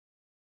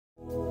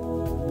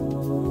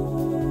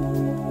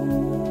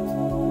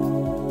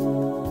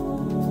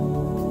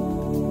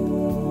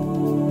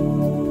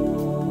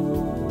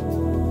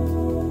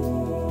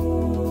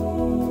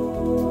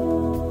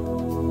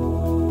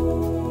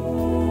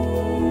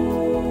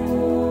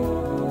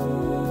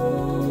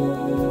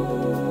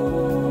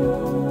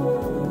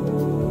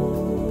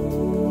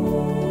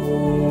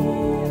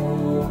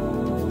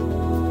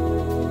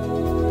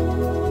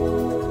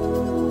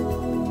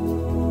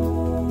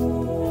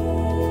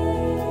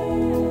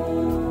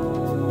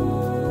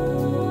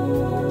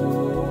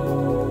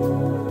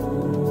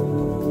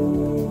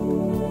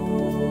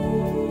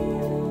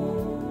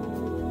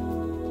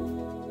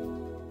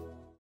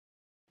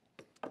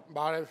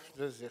Բարև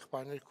ձեզ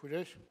եղբայրներ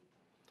քույրեր,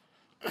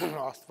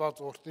 Աստված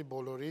օրհնի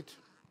բոլորիդ,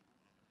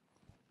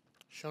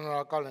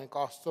 շնորհակալ ենք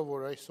Աստծո,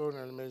 որ այսօրն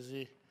էլ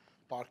մեզի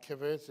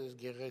պարգևեց այս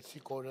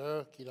գեղեցիկ օրը,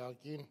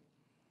 կիրակին,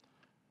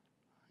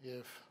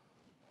 եւ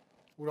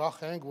ուրախ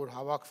ենք, որ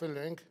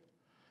հավաքվել ենք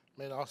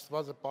մեր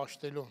Աստվածը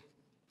պաշտելու։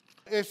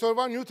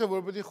 Այսօրվա նյութը,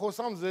 որ պետք է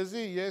խոսամ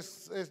ձեզի, ես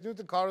այս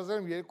նյութը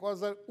քարոզել եմ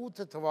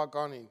 2008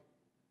 թվականին,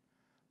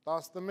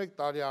 11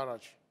 տարի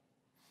առաջ։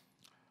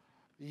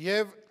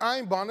 Եվ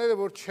այն բաները,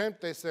 որ չեմ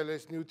տեսել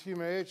այս նյութի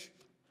մեջ,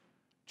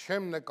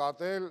 չեմ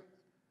նկատել,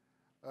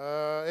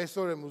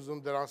 այսօր եմ ուզում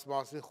դրանց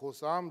մասին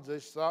խոսամ,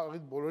 ձեզ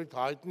սաղիդ բոլորիդ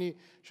հայտնի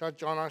շատ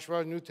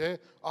ճանաչված նյութ է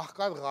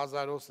Աղքատ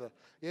Ղազարոսը։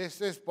 Ես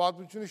այս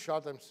պատմությունը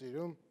շատ եմ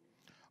սիրում։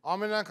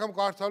 Ամեն անգամ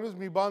կարդալուց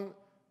մի բան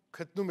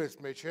գտնում ես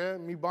մեջ,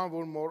 մի բան,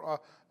 որ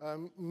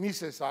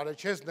միս ես արել,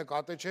 չես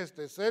նկատել, չես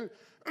տեսել,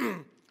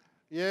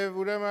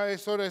 եւ ուրեմն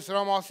այսօր այս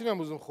դրա մասին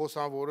եմ ուզում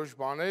խոսամ որոշ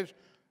բաներ,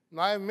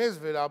 նաև մեզ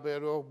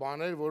վերաբերող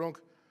բաներ, որոնք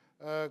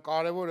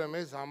կարևոր է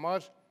մեզ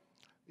համար,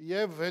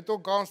 եւ հետո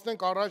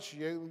կանցնենք առաջ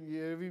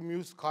երևի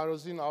մյուս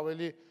քարոզին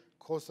ավելի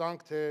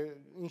խոսանք, թե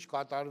ինչ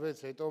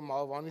կատարվեց հետո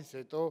մահվանից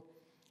հետո,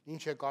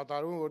 ինչ է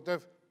կատարվում,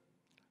 որտեվ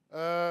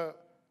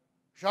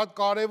շատ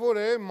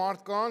կարևոր է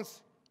մարդկանց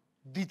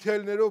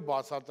դիթեյլներով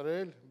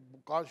բացատրել,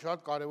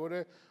 շատ կարևոր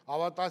է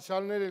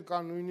հավատացյալները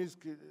կան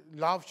նույնիսկ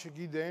լավ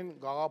չգիտեն,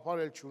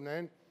 գաղափար էլ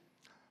չունեն,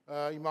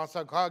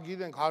 իմացակ, հա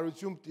գիտենք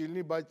հարություն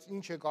տիլնի, բայց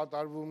ինչ է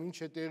կատարվում, ինչ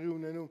է տեղի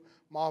ունենում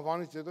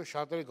մահվանից հետո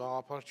շատերը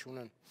գաղափար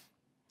չունեն։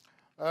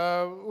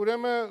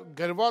 Ուրեմն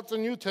գրված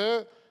նյութը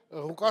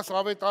Ղուկաս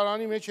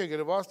ավետարանի մեջ է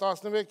գրված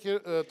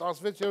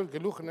 16-րդ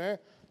գլուխն է,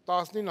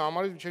 19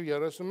 համարից մինչև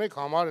 31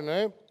 համարն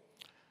է,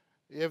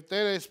 եւ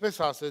Տերը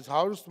այսպես ասեց.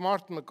 հարուստ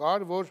մարդ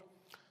մկար, որ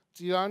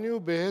ծիրանի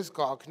ու բեհեզ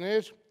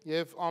կակներ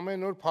եւ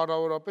ամեն օր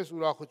փառավորապես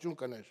ուրախություն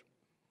կներ։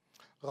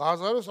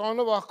 Ղազարոս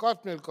անով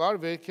աղքատն էլ կար,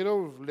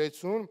 վերքերով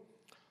լեցուն,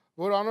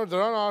 որ անոր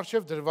դրան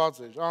առջև դրված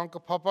էր,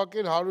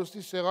 անկփափակել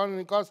հարուստի սեղանը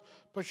նկած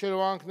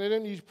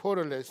փշերվանքներն իր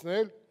փորը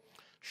լեցնել,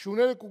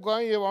 շուները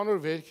կուգային եւ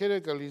անոր վերքերը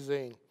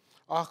կլիզեին։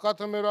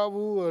 Աղքատը մեռավ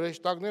ու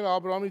հրեշտակները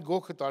Աբրահամի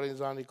գոքը տարին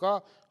զանիկա,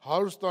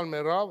 հարուստան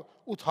մեռավ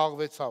ու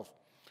թաղվեցավ։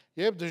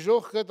 Եվ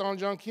դժոխքը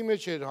տանջանքի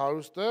մեջ էր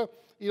հարուստը,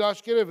 իր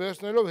աչքերը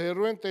վերցնելով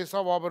հեռուեն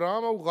տեսավ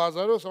Աբրահամը ու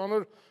Ղազարոս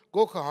անոր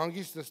գոքը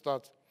հանգիստ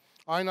նստած։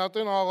 Այն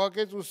ատեն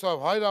աղաղակեց ու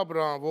սավ. հայր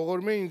Աբրահամ,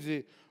 ողորմե ինձի,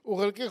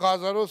 ուղղարկի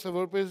Ղազարոսը,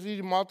 որպեսզի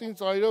իր մատին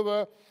ծայրովը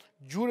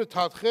ջուրը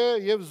թաթխե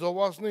եւ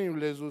զովացնե իմ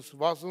լեզուս,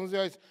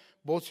 վասնզի այս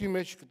բոցի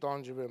մեջ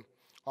կտանջվեմ։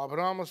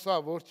 Աբրահամը սա,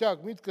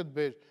 որդյակ, միտքդ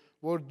բեր,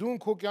 որ դու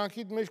քո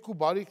կյանքիդ մեջ քու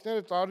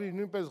բարիքները տարիր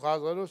նույնպես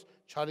Ղազարոս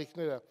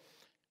չարիքները։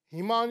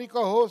 Հիմա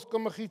անիկա հոս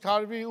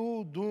կմխիթարվի ու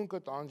դու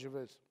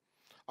կտանջվես։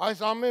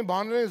 Այս ամեն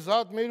բաները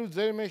զատ մեր ու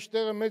ձեր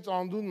մեջտեղը մեծ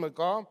անդուն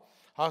մկա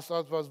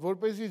հաստատված,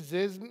 որպեսզի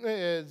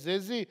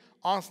ձեզի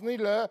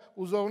անցնիլը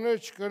ուզողներ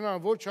չկրնան,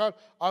 ոչ այլ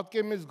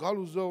ատկե մեծ գալ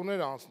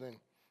ուզողներ անցնեն։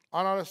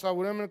 Անարեսա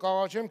ուրեմն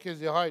կաղաչեմ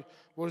քեզի հայր,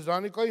 որ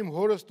զանիկա իմ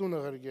հորս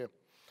տունը ղրգե։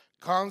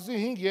 Քանզի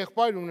 5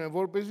 եղբայր ունեն,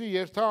 որպեսզի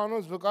երթա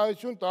անոնց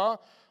վկայություն տա,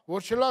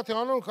 որ չլա թե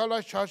անոնք հալ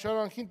այս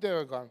չարչարանքին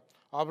տեղը կան։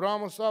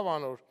 Աբրահամը սավ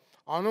անոր,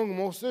 անոնք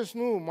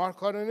Մովսեսն ու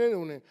մարգարեներ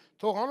ունեն,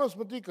 թող անոնց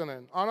մտիկ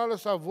կնեն։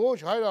 Անալեսա ոչ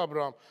հայր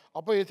Աբրահամ,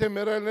 ապա եթե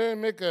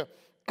մեռելներն մեկը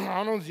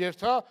անոնց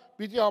երթա,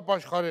 պիտի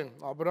ապաշխարեն։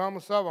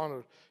 Աբրահամը սավ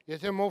անոր,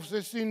 եթե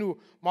Մովսեսին ու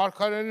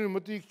մարգարեներին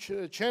մտիկ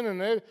չեն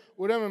ուներ,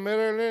 ուրեմն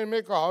մեռելներն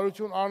մեկը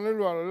հարություն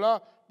առնելու ալլա,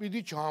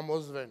 պիտի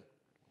չհամոզվեն։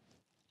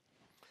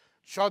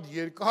 Շատ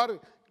երկար,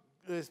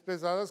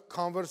 այսպես ասած,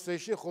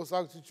 conversation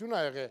խոսակցություն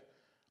ա եղել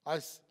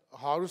այս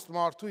հարուստ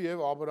մարդու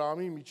եւ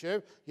Աբրահամի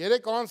միջև,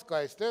 3 անց կա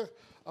այստեղ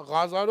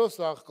Ղազարոս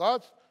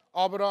աղքատ,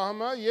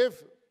 Աբրահամը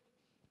եւ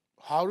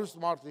հարուստ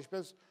մարդ,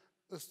 ինչպես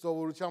ըստ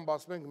սովորության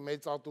ասում ենք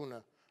մեծատունը,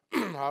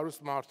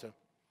 հարուստ մարդը։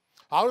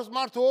 Հարուստ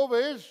մարդը ով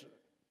էր,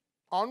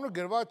 անունը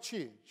գրված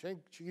չի,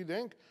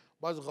 չգիտենք,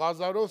 բայց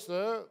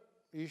Ղազարոսը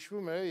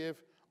հիշվում է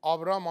եւ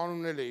Աբրահամ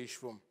անունն էլ է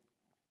հիշվում։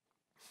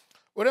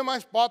 Ուրեմն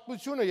այս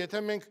պատմությունը,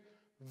 եթե մենք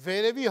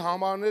վերևի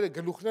համարները,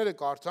 գլուխները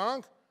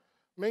կարդանք,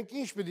 մենք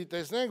ինչ պիտի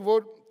տեսնենք,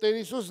 որ Տեր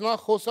Հիսուս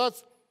նախ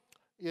խոսած,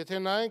 եթե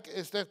նայենք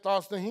այստեղ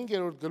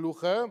 15-րդ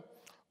գլուխը,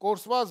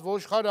 կորսված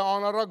ոչխարը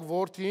անառակ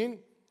որդին,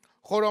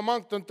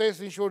 խորամանկ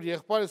տնտես ինչ որ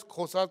եղբայրս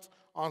խոսած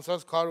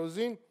անցած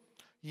քարոզին,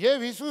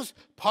 եւ Հիսուս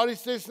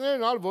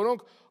փարիսեցիներն ալ,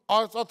 որոնք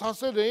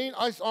արծաթասեր էին,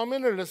 այս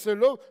ամենը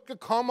լսելով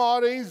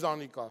կքամարեին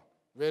զանիկա։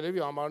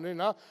 Վերևի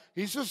համարներն, հա,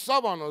 Հիսուս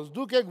սավ անոց,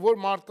 դուք եք որ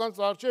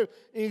մարդկանց առջև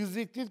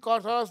ինքզիքտիդ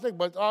կարդարացնեք,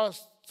 բայց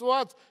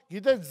Աստված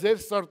գիտե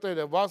ձեր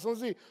սրտերը,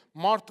 վասնզի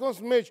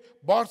մարդկանց մեջ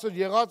բարձր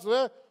եղածը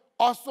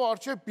Աստծո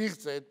առջև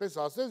պիղծ է, այդպես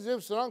ասեց,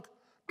 եւ սրանք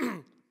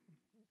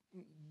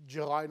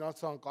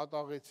ջղայնացան,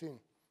 կատաղեցին,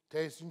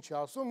 թե ես ինչ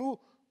ասում ու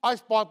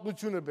այս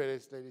պատմությունը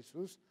բերեց Տեր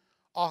Հիսուս,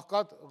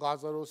 Աղքատ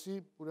Ղազարոսի,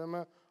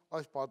 ուրեմն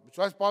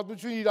այս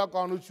պատմությունը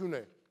իրականություն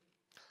է,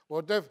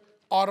 որտեվ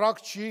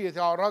առակ չի,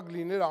 եթե առակ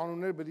լիներ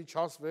անուններ պետք է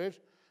չասվեր,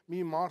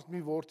 մի մարդ,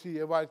 մի որդի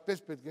եւ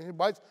այդպես պետք է,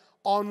 բայց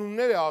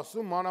անուններ է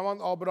ասում,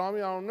 մանավանդ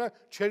Աբրահամի անունը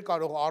չէր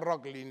կարող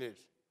առակ լիներ։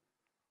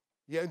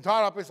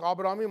 Ընդհանրապես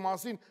Աբրահամի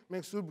մասին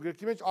մենք Սուրբ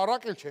գրքի մեջ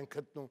առակ էլ չենք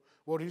գտնում,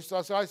 որ Հիսուս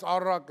ասի այս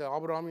առակը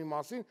Աբրահամի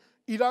մասին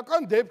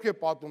իրական դեպք է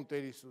պատմում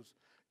Տեր Հիսուս։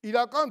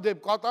 Իրական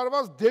դեպք,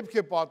 կատարված դեպք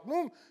է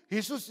պատմում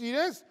Հիսուս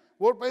իրենց,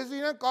 որպեսզի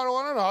իրենք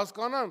կարողանան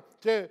հասկանան,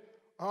 թե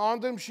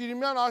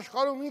անդրմշիրիմյան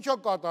աշխարհում ինչ է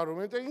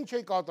կատարվում, այնտեղ ինչ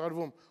է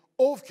կատարվում,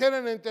 ովքեր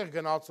են այնտեղ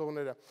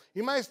գնացողները։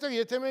 Հիմա այստեղ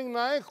եթե մենք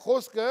նայենք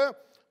խոսքը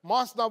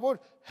մասնավոր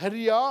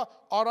հրյա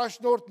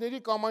առաջնորդների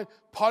կամ այն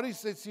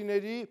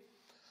փարիսեցիների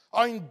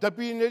այն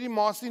դպիրների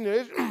մասին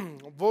էր,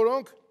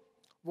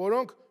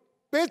 որոնք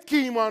պետք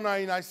է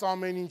իմանային այս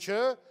ամեն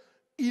ինչը,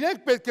 իրենք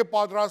պետք է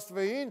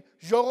պատրաստվեին,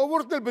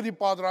 ժողովուրդն էլ պետք է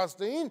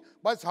պատրաստեին,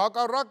 բայց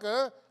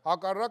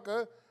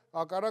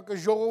հակառակը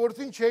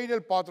ժողովրդին չէին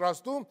էլ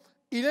պատրաստում,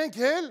 իրենք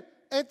էլ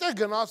այնտեղ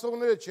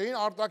գնացողները չէին,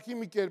 արտաքին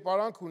մի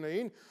կերպարանք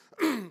ունեին,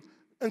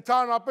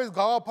 ընդհանրապես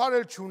գաղափար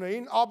էլ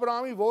չունեին,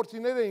 Աբրահամի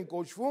որդիներ էին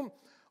կոչվում,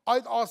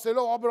 այդ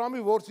ասելով,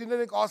 Աբրահամի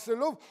որդիներ ենք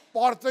ասելով,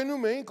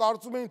 պարծենում էին,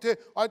 կարծում էին, թե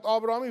այդ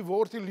Աբրահամի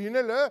որդի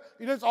լինելը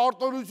իրենց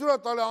արտոնությունը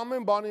տալ է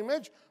ամեն բանի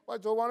մեջ,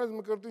 բայց Հովհաննես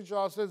Մկրտիչը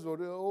ասեց,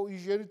 որ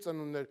իժերի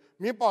ծնունդներ,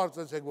 մի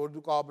պարծեցեք, որ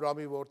դուք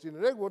Աբրահամի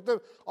որդիներ եք, որտեղ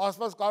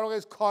Աստված կարող է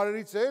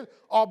քարերից էլ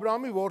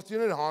Աբրահամի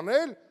որդիներ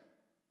հանել,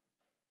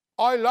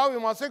 այ լավ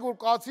իմացեք, որ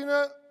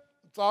կացինը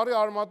ծառի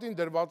արմատին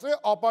դրված է,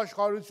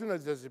 ապաշխարություն է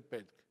ձեզի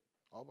պետք,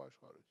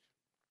 ապաշխարություն։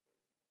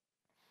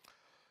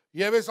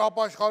 Եվ այս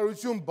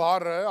ապաշխարություն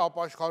բառը,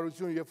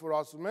 ապաշխարություն, երբ որ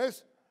ասում ես,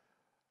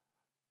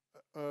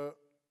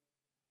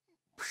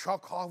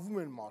 փշաքաղվում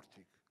են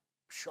մարդիկ,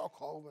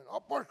 փշաքաղվում են,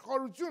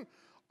 ապաշխարություն,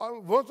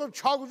 ոնց որ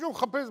չագուժում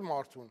խփես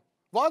մարդուն,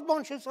 վատ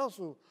բան չես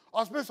ասում,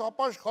 ասում ես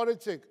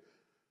ապաշխարեցեք,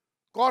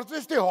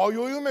 կարծես թե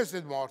հայոյում ես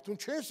այդ մարդուն,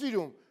 չեն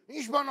սիրում,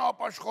 ինչ բան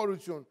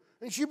ապաշխարություն,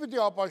 ինչի պիտի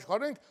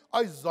ապաշխարենք,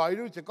 այս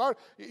զայրույթը կար,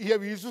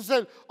 և Հիսուս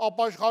էլ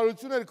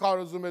ապաշխարություն էր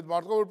քարոզում այդ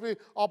մարդը, որպեսզի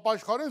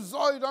ապաշխարեն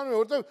զայրանում,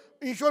 որտեղ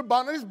ինչ-որ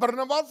բաներից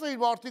բռնված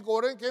էին մարդիկ,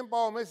 օրենք են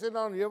պահում, էս են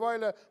անում, և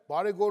այլը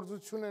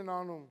բարեգործություն են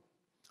անում։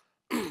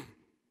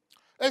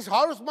 Այս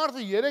հարուստ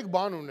մարդը 3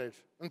 բան ուներ,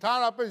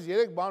 ընդհանրապես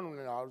 3 բան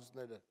ուներ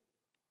հարուստները։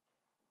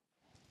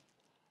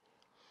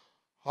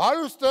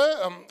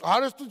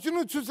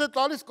 Հարստությունը ցույց է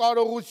տալիս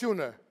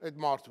կարողությունը այդ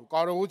մարդու,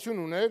 կարողություն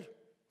ուներ,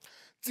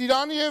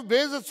 ծիրանի և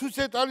վեզը ցույց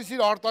է տալիս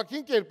իր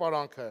արտաքին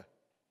կերպարանքը,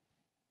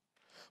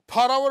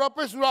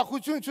 փառավորապես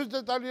ուրախություն ցույց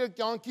է տալիս իր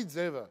կյանքի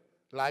ձևը,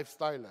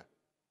 lifestyle-ը։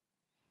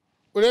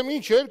 Ուրեմն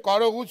ինչ էր,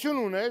 կարողություն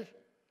ուներ,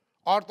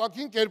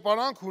 արտաքին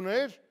կերպարանք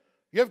ուներ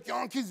և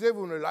կյանքի ձև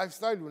ուներ,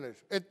 lifestyle ուներ։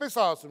 Այդպես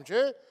է ասում,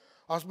 չէ՞,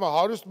 ասում է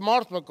հարուստ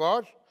մարդ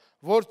մկար,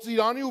 որ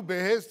ծիրանի ու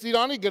բեհեզ,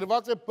 ծիրանի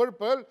գրված է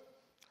purple,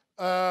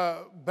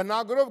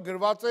 բնագրով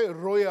գրված է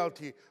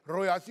royalty,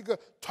 royalty-ը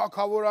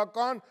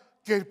թագավորական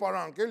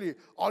կերպարանք, էլի,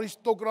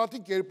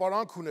 արիստոկրատիկ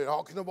կերպարանք ուներ,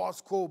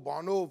 հագնվածքով,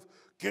 բանով,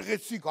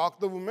 գեղեցիկ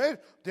հագնվում էր,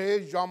 դե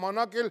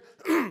ժամանակ էլ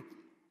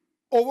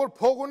ով որ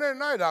փող ուներ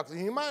նա էր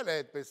հագնում, հիմա էլ է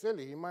այդպես,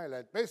 էլի, հիմա էլ է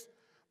այդպես,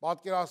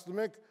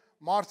 պատկերացնում եք,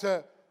 մարդը,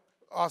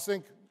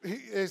 ասենք,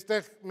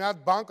 այստեղ մի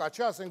հատ բան կա,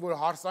 չէ, ասենք, որ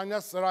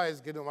հարսանյա սրա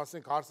ես գնում,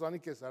 ասենք,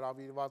 հարսանիք ես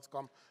հրավիրված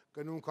կամ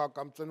կնունքա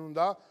կամ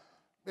ծնունդա,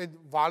 այդ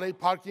Վալեյ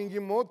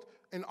պարկինգի մոտ,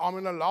 այն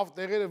ամենալավ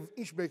տեղերը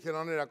ինչ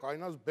մեքենաներ է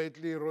կայնած,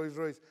 Bentley,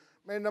 Rolls-Royce,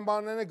 մեր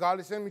նմանները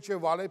գալիս են միջև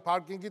Վալեյ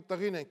պարկինգի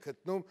տղին են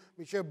գտնում,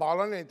 միջև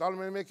բալան են տալում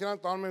մեր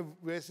մեքենան, տանում են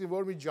վեսի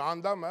որ մի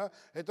ջանդամը,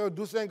 հետո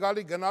դուս են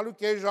գալի գնալու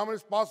կես ժամը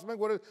սպասում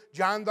ենք, որ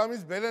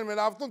ջանդամից բերեն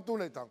մեր ավտոն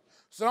տուն է տան։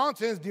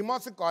 Սրանց հենց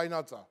դիմացը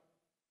կայնած է։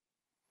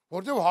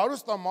 Որտեղ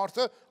հարուստ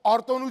մարդը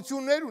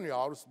արտոնություններ ունի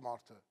հարուստ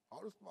մարդը։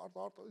 Հարուստ մարդը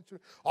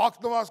արտոնություն։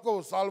 Ակնվասկով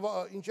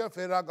ինչ է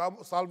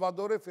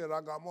Սալվադորե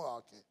Ֆերագամո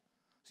ակե։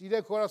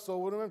 Սիրեք հորա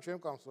սովորում եմ, չեմ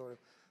կամ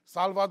սովորեմ։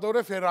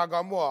 Սալվադորե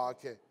Ֆերագամո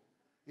ակե։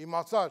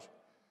 Իմացար։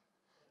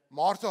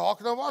 Մարդը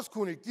հակնվածք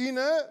ունի,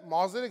 կինը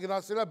մազերը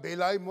գնացել է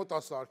բելայի մոտ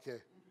ասարք է։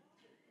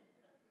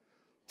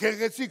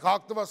 Գեղեցիկ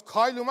հակնված,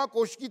 քայլում է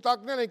կոշկի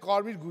տակներ են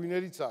կարմիր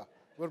գույներից է,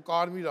 որ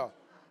կարմիր է։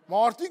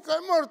 Մարդիկ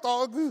այն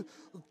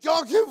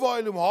կյանք են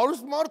վայելում,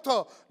 հարուստ մարդը,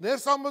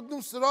 ներս է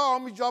մտնում սրա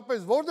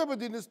ամիջապես, որտեղ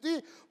պետք է նստի,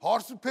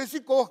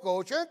 հարսուփեսի կողքը,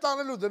 չեն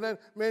տանելու դնեն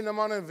մեր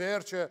նման են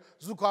վերջը,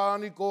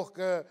 զուգարանի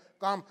կողքը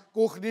կամ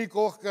կուխնի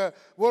կողքը,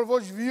 որ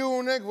ոչ վիու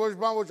ունենք, ոչ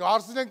բան, ոչ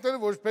հարսին ենք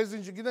տենում, ոչ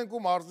փեսին չգիտենք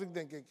ում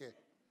հարսիկն ենք եկե։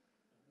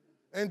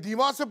 Այն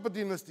դիմացը պետք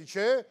է նստի,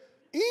 չէ՞։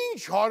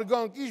 Ինչ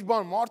հարգանք, ինչ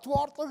բան, մարդու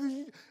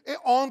արտաքին,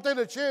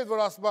 անտելը չէ,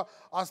 որ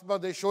ասպա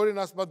դե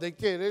շորին ասպա դե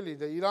կեր էլի,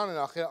 դե Իրան են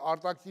ախե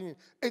արտաքինին,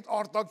 այդ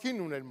արտաքին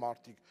ուներ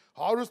մարդիկ,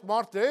 հարուստ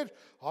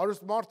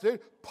մարդ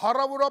էր,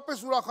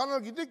 փառավորապես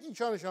ուրախանալ, գիտեք ինչ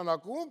է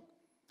նշանակում,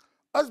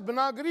 ըստ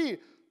բնագրի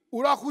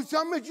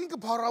ուրախության մեջ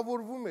ինքը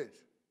փառավորվում էր,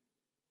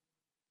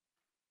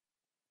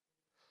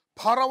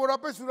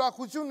 փառավորապես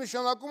ուրախություն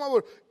նշանակում է,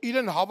 որ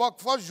իրեն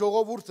հավաքված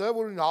ժողովուրդը,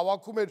 որ իրեն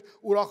հավաքում էր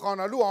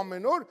ուրախանալու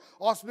ամեն օր,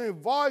 ասում են,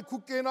 վայ քու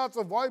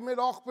կենացը, վայ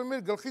մեր աղբը,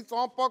 մեր գլխից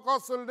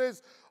անպակասը լես,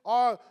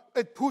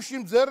 այդ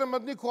փուշիմ ձեռը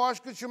մտնի, քու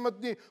աշկը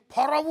չմտնի,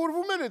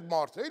 փառավորվում էր այդ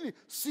մարդը, էլի,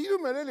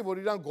 սիրում էր էլի,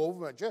 որ իրան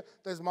գովում են, չէ,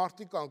 տես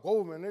մարդիկ կան,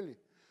 գովում են էլի,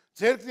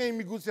 ձերքն էին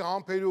միգուցե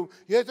համբերում,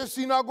 եթե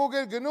սինագոգ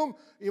էր գնում,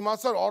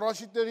 իմացար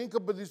առաջի տեղ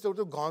ինքը բդիստը,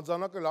 որտեղ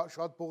գանձանակը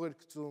շատ փող էր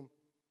գցում,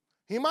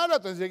 Հիմա էլ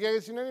այդպես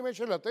եկեղեցիների մեջ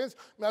էլ այդպես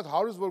մի հատ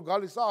հարուստ որ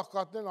գալիս է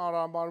աղքատներն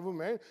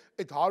արամբարվում են,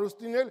 այդ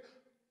հարուստին էլ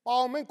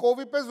պահում են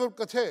կովի պես որ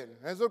կթեն,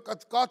 հենց որ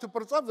կաթը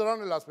պրծավ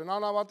դրան էլ ասում են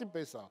անավատի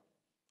պես է։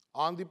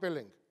 Հանդիպել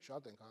ենք,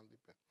 շատ ենք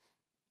հանդիպել։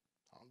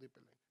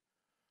 Հանդիպել ենք։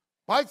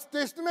 Բայց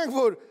տեսնում ենք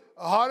որ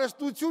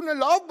հարստությունը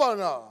լավ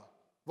բան է,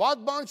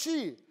 վատ բան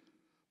չի,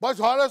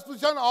 բայց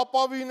հարստության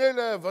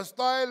ապավինելը,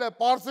 վստահելը,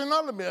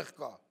 պարծենալը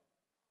մեղք է։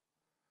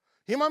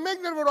 Հիմա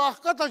մեկն էլ որ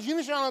աղքատ է, չի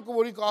նշանակում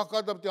որ ինքը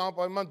աղքատը պետք է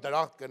անպայման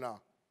դրախտ գնա։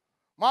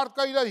 Մարդ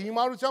կա իր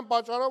հիմարության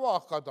պատճառով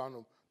աղքատ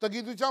անում,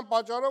 տգիտության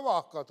պատճառով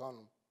աղքատ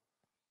անում։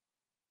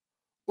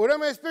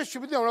 Ուրեմն այսպես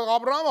չպետք է,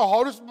 Աբրահամը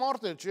հարուստ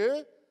մարդ էր, չէ՞։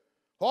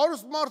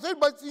 Հարուստ մարդ էր,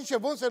 բայց ինչ է,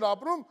 ոնց էր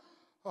ապրում,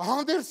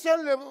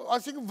 հանդերձյալ,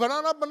 այսինքն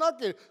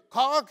վրանաբնակ էր,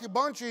 քաղաքի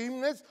բան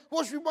չհիմնեց,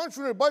 ոչ մի բան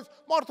չուներ, բայց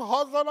մարդը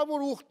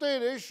հազարավոր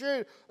ուխտեր,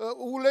 էշեր,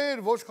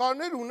 ուլեր,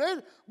 ոչխարներ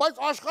ուներ,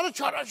 բայց աշխարհը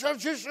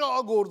չարաչար չէր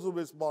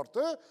շահագործում այս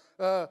մարդը,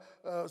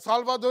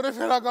 Սալվադորի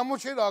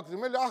ֆերագամո չէր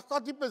ակրում, էլի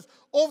աղքատի պես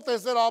ով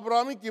տեսեր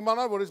Աբրահամին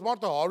կիմանար, որ այս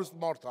մարդը հարուստ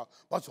մարդ է,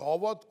 բայց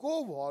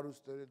հավատքով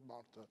հարուստ էր այդ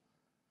մարդը։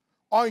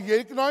 Այն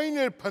երկնային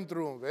էր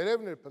փնտրում,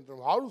 վերևն էր փնտրում,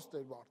 հարուստ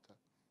էր մարդը,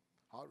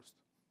 հարուստ,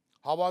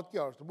 հավատքի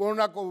հարուստ,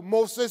 օրինակ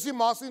Մովսեսի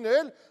մասին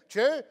էլ,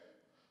 չէ,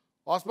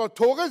 ասում է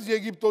թողեց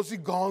Եգիպտոսի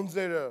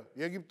գանձերը,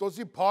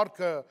 Եգիպտոսի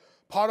փառքը,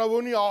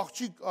 փարավոնի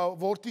աղջիկ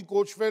որդի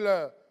կոչվելը,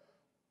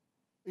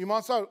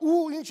 իմացար, ու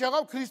ինչ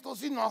եղավ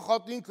Քրիստոսի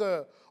նախատինքը,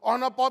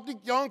 անապատի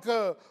կյանքը,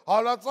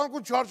 հալածանք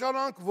ու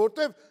չարչարանք,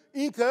 որտև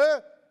ինքը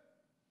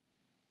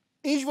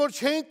ինչ որ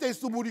չէին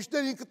տեսնում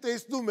ուրիշներ, ինքը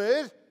տեսնում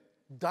էր,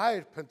 դա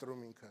էր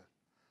փնտրում ինքը։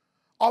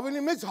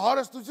 Ավելի մեծ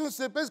հարստություն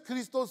սեպեց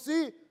Քրիստոսի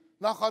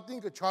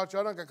նախատինքը,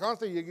 չարչարանքը, քան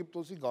թե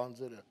Եգիպտոսի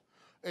գանձերը։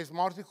 Այս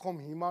մարդիկ խոմ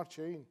հիմար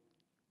չէին։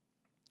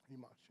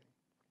 Հիմար չէին։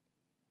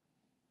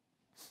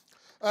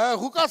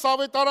 Ղուկաս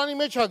ավետարանի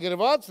մեջ է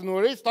գրված,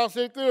 նորից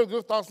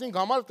 12:15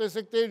 համար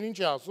տեսեք Տերն ինչ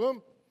է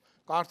ասում,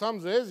 կարդամ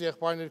ձեզ,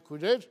 եղբայրներ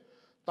քույրեր,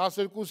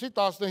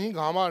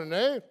 12:15 համարն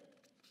է,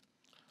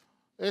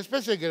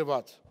 այսպես է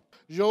գրված.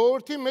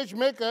 Ժողովրդի մեջ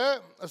մեկը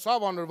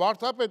ասավ անոր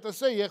վարդապետը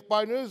ասե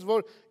եղբայրներս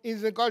որ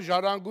ինձ նկա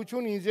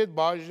ժառանգություն ինձ հետ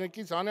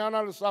բաժնեկից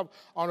անյանալ ասավ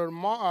անոր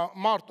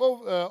մարդ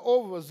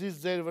ով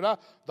զիս ձեր վրա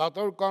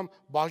դատոր կամ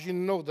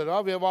բաժիննող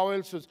դրավ եւ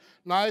ավելցուց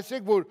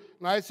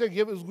նայեցեք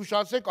եւ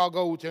զգուշացեք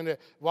ագահությունը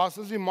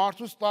վասնզի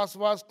մարդու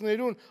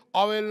ստասվածքներուն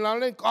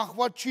ավելնալեն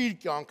կախված չի իր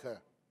կյանքը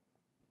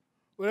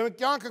Ուրեմն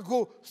կյանքը քո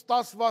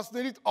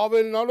ստասվածներից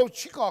ավելնալով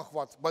չի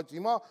կախված, բայց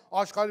հիմա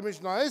աշխարհի մեջ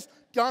նայես,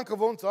 կյանքը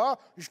ոնց է,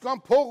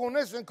 ինչքան փող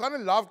ունես, այնքան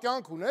էլ լավ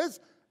կյանք ունես,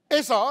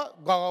 էս է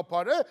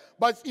գաղափարը,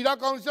 բայց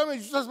իրականության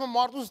մեջ ես ասում եմ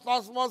մարդու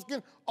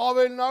ստասվածքին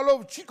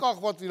ավելնալով չի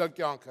կախված իր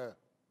կյանքը։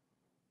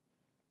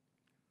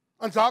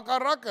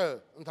 Ընդհակառակը,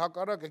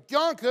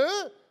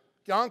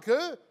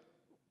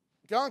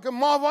 կյանքը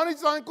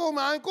մահվանից այն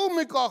կողմ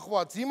է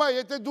կախված։ Հիմա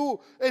եթե դու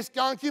այս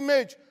կյանքի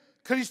մեջ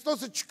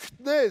Քրիստոսը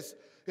չգտնես,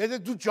 եթե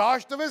դու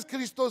ջաշտվես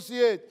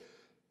Քրիստոսի հետ,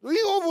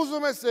 դու ով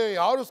ուզում ես եղի,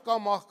 հարուստ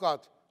կամ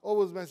աղքատ,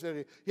 ով ուզում ես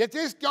եղի։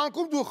 Եթե այս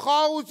կյանքում դու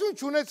խաղաղություն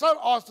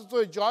չունեցար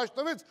Աստծո հետ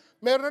ջաշտվեց,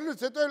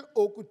 մեռնելուց հետո էլ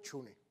օգուտ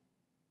չունի։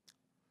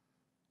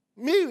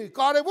 Մի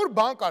կարևոր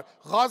բան կար,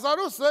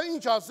 Ղազարոսը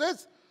ինչ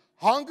ասեց,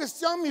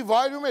 հանգստյան մի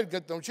վայրում էր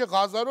գտնում, չէ,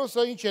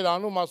 Ղազարոսը ինչ էր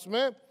անում, ասում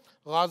է,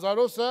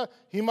 Ղազարոսը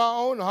հիմա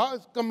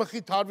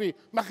կմխիթարվի,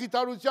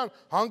 մխիթարության,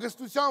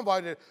 հանգստության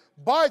վայր էր,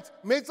 բայց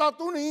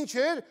մեծատունը ինչ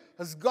էր,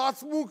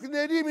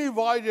 զգացմունքների մի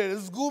վայր էր,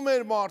 զգում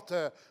էր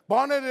մարդը,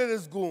 բաներ էր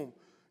զգում,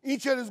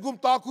 ինչ էր զգում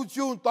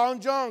տաքություն,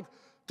 տանջանք,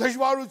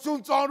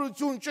 դժվարություն,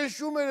 ծանրություն,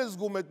 ճնշում էր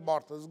զգում այդ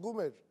մարդը,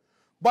 զգում էր,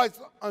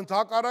 բայց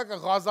ընդհակառակը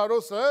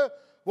Ղազարոսը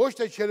ոչ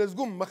թե չէր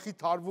զգում,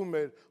 մխիթարվում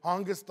էր,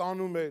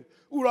 հանգստանում էր,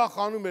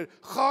 ուրախանում էր,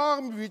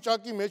 խաղաղ մի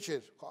վիճակի մեջ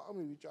էր,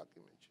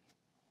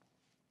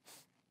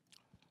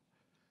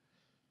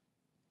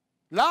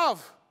 Լավ,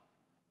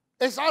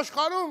 այս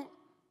աշխարհում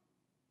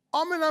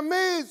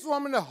ամենամեծ ու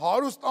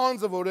ամենահարուստ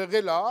անձը, որ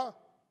եղել է,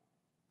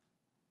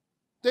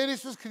 Տեր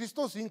Հիսուս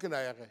Քրիստոս ինքն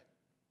է եղել։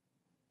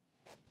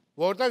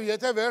 Որտեւ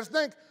եթե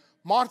վերցնենք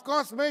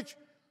մարդկանց մեջ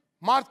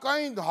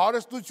մարդկային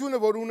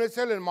հարստությունը, որ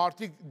ունեցել են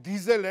մարդիկ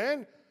դիզել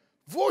են,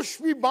 ոչ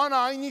մի բան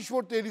այն ինչ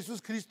որ Տեր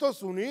Հիսուս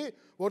Քրիստոս ունի,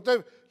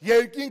 որտեւ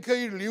երկինքը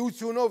իր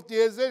լիությունով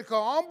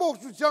տիեզերքը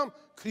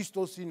ամբողջությամբ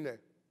Քրիստոսինն է։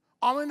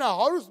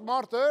 Ամենահարուստ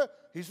մարդը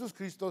Հիսուս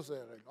Քրիստոս է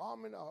եղել,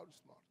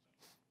 ամենահարուստ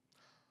մարդը։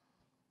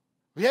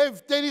 Եվ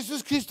Տեր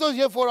Հիսուս Քրիստոս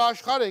երբ որ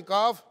աշխարհ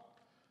եկավ,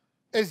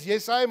 այս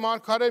Եսայի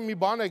մարգարեն մի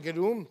բան է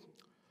գրում,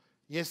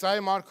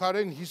 Եսայի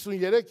մարգարեն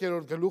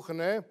 53-րդ գլուխն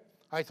է,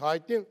 այդ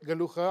հայտնի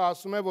գլուխը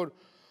ասում է, որ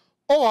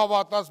ով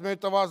հավատաց մեր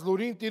տված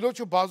լուրին,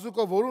 Տիրոջը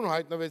բազուկը որուն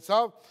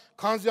հայտնվեցավ,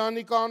 քանզի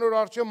անիկա անոր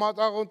առջև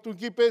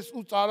մատաղընտունքի պես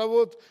ու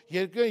ծարավոտ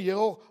երկրեն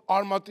եղող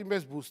արմատի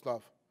պես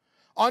բուստավ։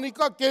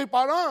 Անիկա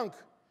կերպարանք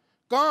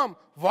կամ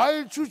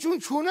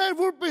վայելչություն չուներ,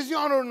 որպեսզի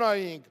անոր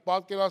նայինք,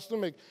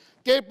 պատկերացնում եք,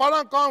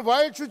 կերպարանք կամ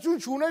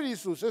վայելչություն չուներ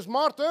Հիսուս, այս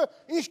մարդը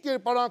ինչ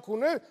կերպարանք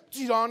ուներ,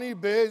 ծիրանի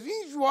բեզ,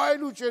 ինչ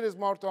վայելուչ էր այս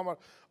մարդու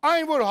համար,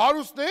 այն որ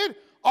հարուստ էր,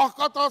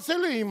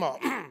 աղքատացել է հիմա,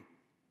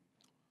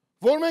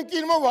 որ մենք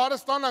իրմով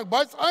հարստանանք,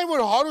 բայց այն,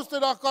 որ հարուստ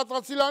էր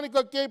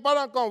աղքատացիլանիկը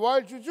կերպարանք կամ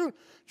վայելչություն,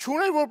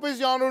 չուներ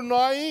որպեսզի անոր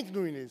նայեինք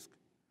նույնիսկ։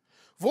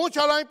 Ոչ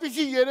ալ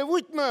այնպիսի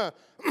երևույթը,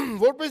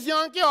 որպեսզի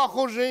անկե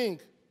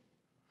ախորժեինք։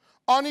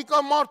 Անիկա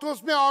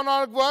մարդոս մի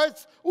անարգվայց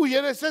ու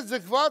երեսեց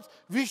ձգված,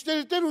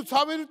 վիշտերի տեր ու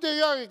ցավերի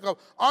տեղյակ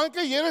եկավ,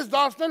 անկե երես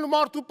դարձնելու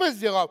մարդու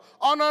պես եղավ,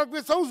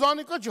 անարգվեցա ու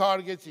զանիկա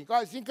չհարգեցինք,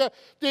 այսինքն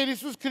Տեր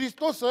Հիսուս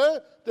Քրիստոսը,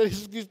 Տեր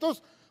Հիսուս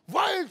Քրիստոս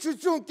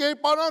վայելչություն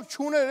կերպարանք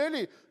չուներ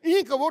էլի,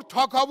 ինքը որ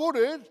թագավոր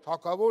էր,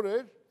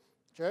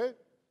 չէ՞։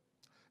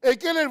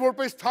 Եկել էր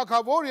որպես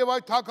թագավոր եւ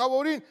այդ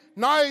թագավորին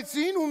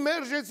նայեցին ու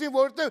մերժեցին,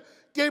 որովհետեւ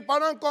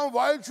կերպարանք կամ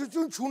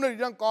վայելչություն չուներ,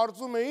 իրանք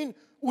կարծում էին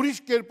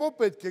ուրիշ կերպով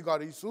պետք է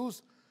գար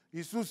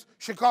Հիսուս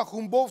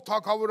շքախումբով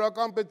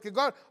թագավորական պետք է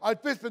գար,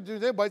 այդպես պետք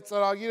է, բայց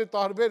ծրագիրը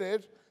տարբեր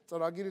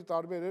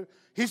էր։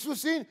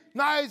 Հիսուսին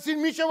նայեցին,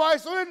 մինչև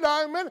այսօր էլ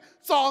նայում են,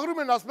 ծաղրում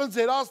են, ասում են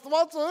ձեր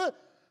Աստվածը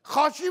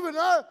խաչի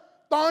վրա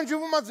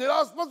տանջվում է, ձեր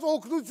Աստվածը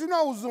օգնություն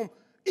է ուզում,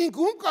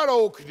 ինքը ում կարա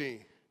օգնի։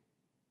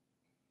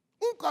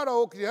 Ում կարա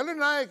օգնի, հələ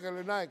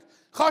նայեք,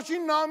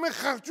 խաչին նայում են,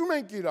 խղճում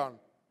ենք իրան։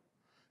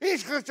 Ինչ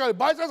խղճալի,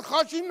 բայց այդ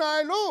խաչին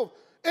նայելով,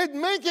 այդ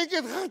մենք եք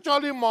այդ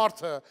խղճալի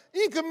մարդը,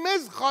 ինքը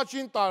մեզ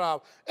խաչին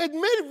տարավ, այդ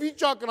մեր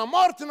վիճակն է,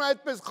 մարդն է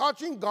այդպես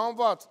խաչին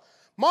գանված,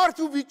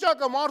 մարդու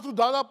վիճակը, մարդու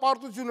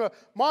դատապարտությունը,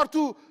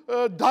 մարդու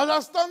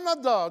դատաստանն է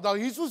դա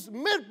Հիսուս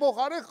մեր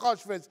փոխարեն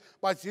խաչվեց,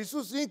 բայց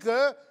Հիսուս ինքը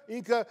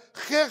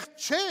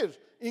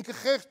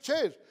խեղճ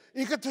չէր,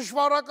 ինքը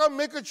թշվառական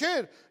մեկը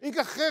չէր,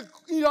 ինքը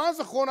իր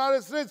անձը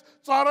խոնարհեցրեց,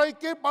 ծառայի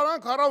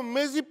կերպարանք առավ,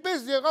 մեզի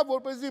պես եղավ,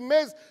 որպեսզի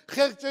մեզ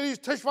խեղճերից,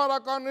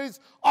 թշվառականներից,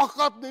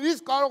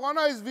 աղքատներից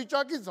կարողանա այս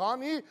վիճակից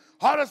հանի,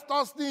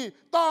 հարստացնի,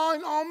 տա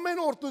այն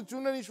ամեն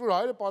օրհնությունները, ինչ որ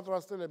Հայրը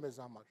պատրաստել է մեզ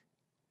համար։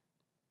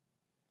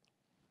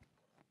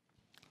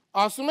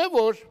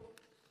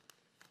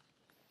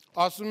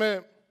 Ասում է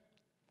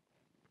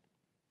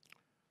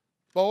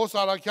Պողոս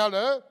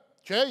առաքյալը,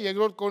 չէ,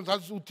 2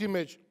 Կորինթացիս 8-ի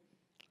մեջ,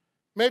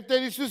 մեր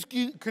Տեր Հիսուս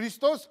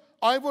Քրիստոս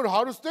այն որ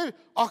հարուստ էր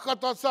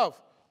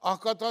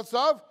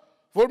աղքատացավ,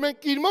 որ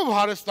մենք իրմով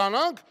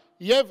հարստանանք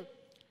եւ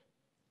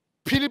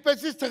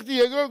Փիլիպպեցիս թղթի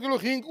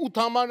 2-5-8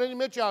 համարների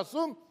մեջ է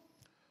ասում,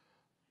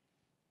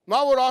 նա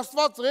որ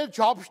Աստված էր,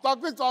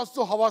 չհափշտակվեց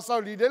Աստծո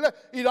հավասար լինելը,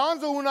 իր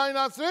անձը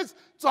ունայնացրեց,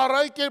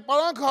 ծառայի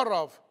կերպարանք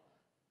առավ։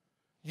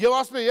 Եվ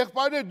ասում է,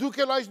 եղբայրներ,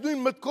 դուք էլ այս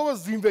նույն մտքովը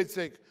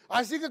զինվեցեք։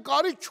 Այսինքն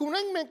կարիք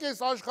չունենք մենք այս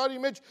աշխարհի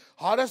մեջ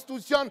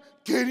հարստության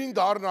գերին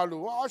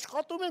դառնալու։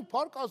 Աշխատում ենք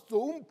Փառք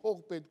Աստծո, ում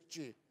փող պետք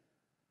չի։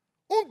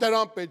 Ում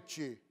դրամ պետք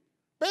չի։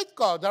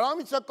 Պետք է,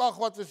 դրանից է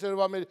կախված է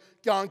սերվա մեր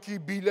կյանքի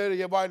բիլերը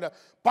եւ այլը,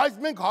 բայց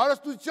մենք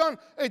հարստության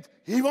այդ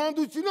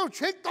հիվանդությունով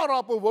չենք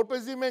տարապում,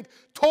 որպեսզի մենք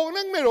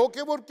թողնենք մեր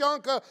հոգեվոր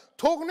կյանքը,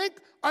 թողնենք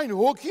այն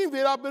հոգին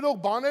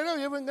վերաբերող բաները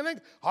եւ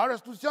ընկնենք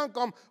հարստության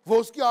կամ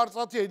ոսկի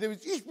արծաթի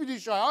հետևից։ Ինչ պիտի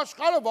շահ,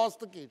 աշխարհը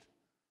վաստկիր։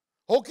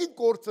 Հոգին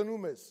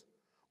կորցնում ես։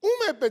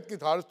 Ում է պետք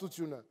այդ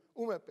հարստությունը։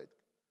 Ում է պետք։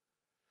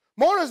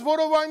 Մորս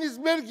որովայնից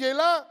մեր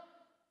գելա,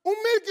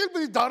 ում մեր գել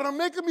պիտի դառնա,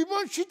 մեկը մի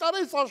բան չի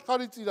տարես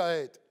աշխարհից իր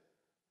հետ։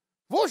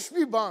 Ոչ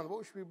մի բան։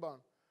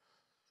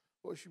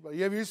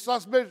 Եվ Հիսուս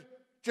ասում էր,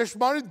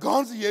 ճշմարիտ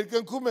գանձը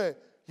երկնքում է,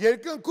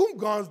 երկնքում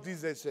գանձ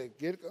դիզեցեք։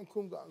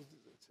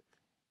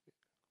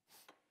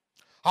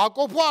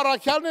 Հակոբու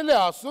առաքյալն էլ է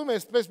ասում,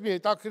 այսպես մի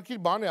հետաքրքիր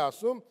բան է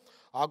ասում,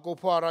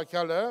 Հակոբու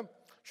առաքյալը,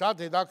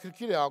 շատ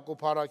հետաքրքիր է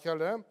Հակոբ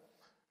առաքյալը,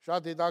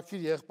 շատ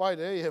հետաքրքիր եղբայր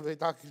է եւ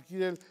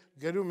հետաքրքիր էլ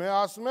գրում է,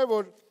 ասում է,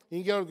 որ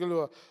 5-րդ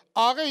գլուխը,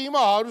 աղե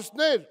հիմա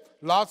հարուստներ,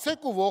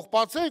 լացեք ու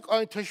ողբացեք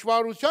այն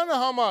թշվառությանը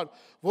համար,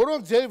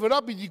 որոնք ձեր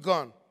վրա պիտի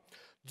գան։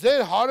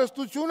 Ձեր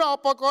հարստությունը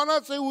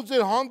ապականած է ու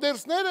ձեր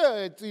հանդերձները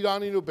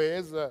Ծիրանին ու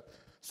Բեզը,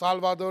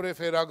 Սալվադորը,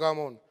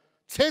 Ֆերագամոն,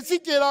 ցեցի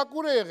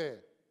կերակուր է եղել։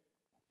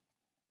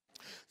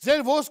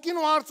 Ձեր ոսկին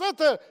ու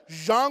արծաթը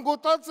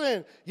ժանգոտած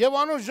են եւ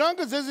անոր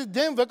ժանգը ձեզի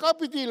դեմ վկա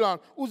պիտի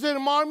լան ու ձեր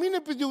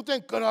մարմինը պիտի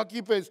ուտեն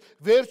կրակի պես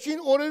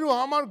վերջին օրերու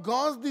համար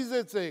գանձ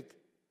դիզեցեք։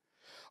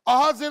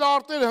 Ահա ձեր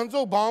արտեր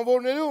հնձող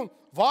բանվորներուն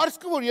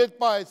վարձքը որ ետ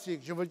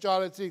պահեցիք,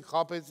 չվճարեցիք,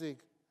 խաբեցիք։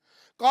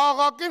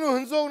 Կաղակեն ու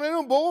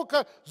հնձողներուն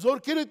բողոքը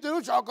զորքերի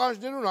տերուչ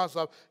ականջներուն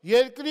հասավ։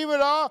 Երկրի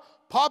վրա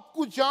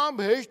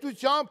փափկությամբ,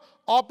 հեշտությամբ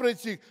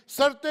ապրեցիք,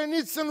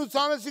 սրտենից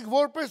սնուցանեցիք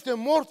որպես թե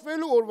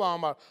մորթվելու օրվա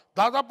համար,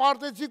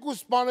 դատապարտեցիք ու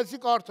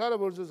սպանեցիք արդարը,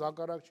 որ ձեզ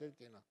հակառակ չէր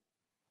կենա։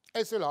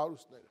 Այս էլ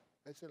հարուստները։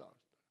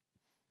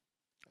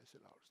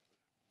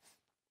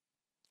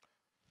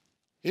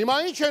 Հիմա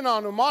ինչ են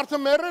անում, մարդը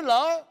մեռել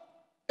է,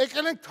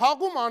 եկել ենք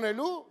թաղում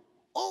անելու,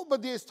 ով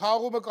պետք է այս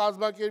թաղումը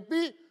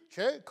կազմակերպի,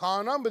 չէ,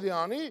 քահանան պետք է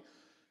անի,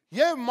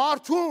 եւ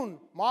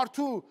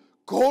մարդու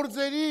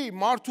գործերի,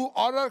 մարդու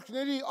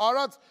արարքների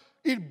արած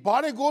իր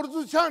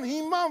բարեգործության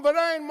հիման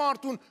վրա են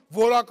մարդուն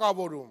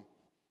որակավորում։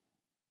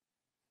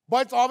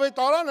 Բայց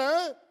ավետարանը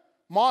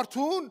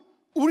մարդուն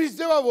ուրիշ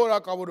ձև է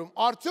որակավորում։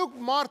 Արդյոք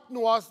մարդն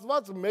ու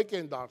Աստված մեկ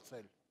են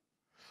դարձել։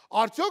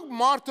 Արդյոք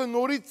մարդը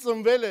նորից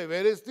ծնվել է,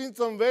 վերստին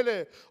ծնվել է,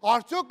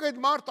 արդյոք այդ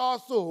մարդը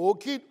Աստծո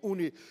հոգին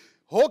ունի։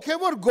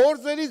 Հոգևոր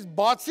գործերից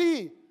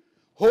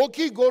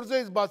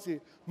բացի,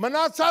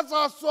 մնացած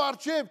Աստծո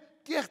առջև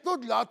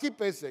կեղտոտ լաթի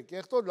պես է,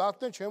 կեղտոտ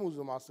լաթն է չեմ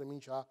ուզում ասեմ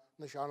ինչ է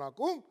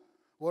նշանակում,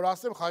 որ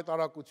ասեմ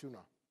խայտարակություն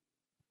է։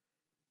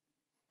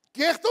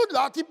 Կեղտոտ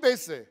լաթի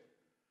պես է։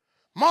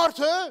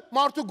 Մարդը,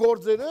 մարդու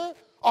գործերը,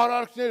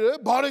 արարքները,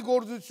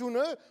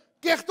 բարեգործությունը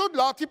կեղտոտ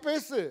լաթի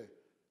պես է։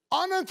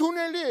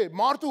 Անընդունելի է,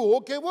 մարդու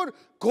հոգևոր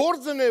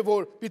գործն է,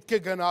 որ պետք է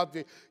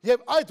գնահատվի։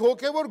 Եվ այդ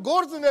հոգևոր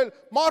գործն էլ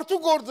մարդու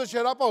գործը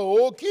չէր, ապա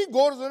հոգի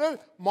գործն էլ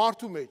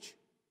մարդու մեջ։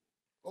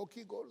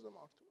 Հոգի գործը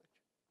մարդու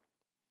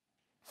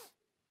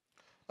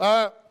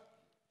մեջ։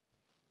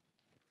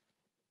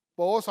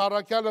 Պողոս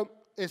առաքյալը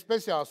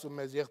այսպես է ասում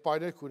մեզ,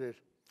 եղբայրներ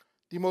քուրեր,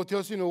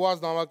 Տիմոթեոսին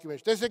ուղղված նամակի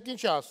մեջ։ Տեսեք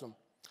ինչ է ասում։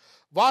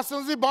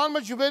 Վասնզի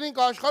բանմը ջվերին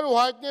աշխարհ ու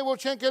հայտնի է, որ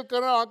չենք էլ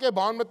կրնալ անկե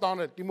բանմը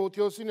տանել,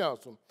 Տիմոթեոսին է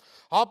ասում։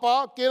 Հապա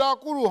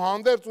կերակուր ու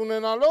հանդերձ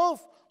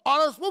ունենալով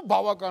անասմու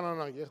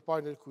բավականանան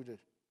եղբայրներ քույրեր։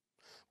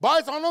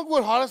 Բայց անոնք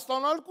որ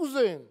հարստանալ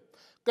կուզեն,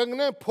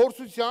 կընկնեն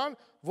փորձության,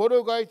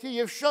 որոգայթի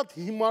եւ շատ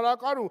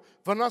հիմարական ու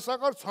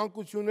վնասակար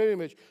ցանկությունների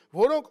մեջ,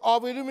 որոնք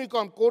ավերումի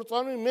կամ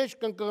կործանումի մեջ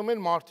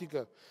կընկղմեն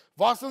մարդիկը։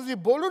 Վասնզի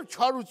բոլոր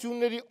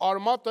չարությունների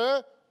արմատը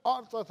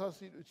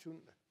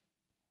արծաթասիրությունն է։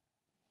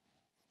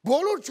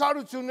 Բոլոր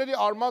չարությունների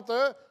արմատը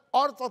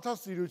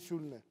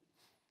արծաթասիրությունն է։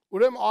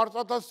 Ուրեմն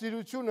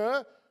արծաթասիրությունը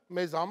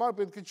մեզ համար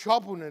պետք է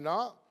չափ ունենա,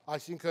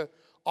 այսինքն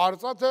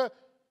արծաթը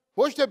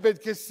ոչ թե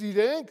պետք է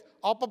սիրենք,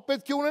 ապա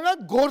պետք է ունենա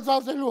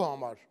գործածելու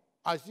համար,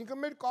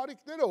 այսինքն մեր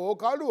կարիքները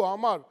հոգալու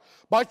համար,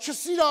 բայց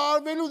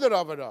չսիրահարվելու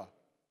դրա վրա։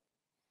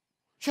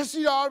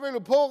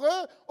 Չսիրահարվելու փողը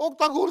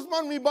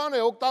օգտագործման մի բան է,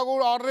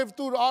 օգտագոր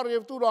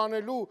առևտուր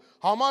անելու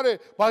համար է,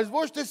 բայց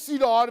ոչ թե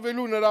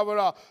սիրահարվելու նրա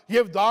վրա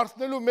եւ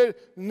դարձնելու մեր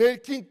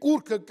ներքին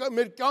կուրքը,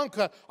 մեր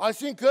կյանքը,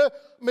 այսինքն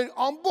մեր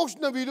ամբողջ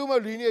նվիրումը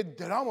լինի այդ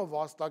դրամը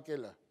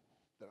վաստակելը։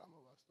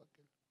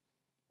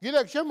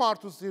 Գիտեք, չէ՞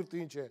 մարդու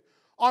սիրտը ինչ է,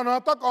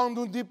 անհատակ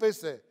անդունդի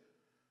պես է։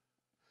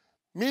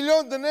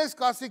 Միլիոն դնես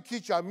կասի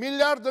քիչ է,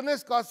 միլիարդ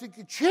դնես կասի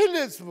քիչ, չի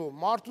լեցվում,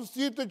 մարդու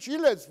սիրտը չի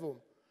լեցվում։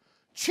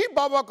 Չի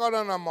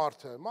բավականանա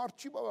մարդը,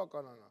 մարդ չի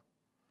բավականանա։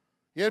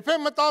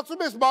 Երբեմն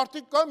մտածում ես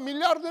մարդիկ կան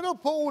միլիարդերով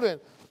փող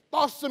ունեն,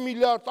 10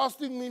 միլիարդ,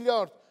 15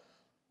 միլիարդ։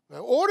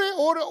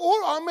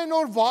 Օր ամեն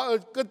օր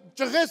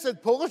ճղես այդ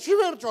փողը չի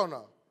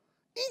վերջանա։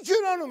 Ինչ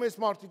են անում այս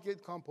մարդիկ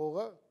այդքան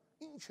փողը։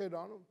 Ինչ են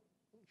անում։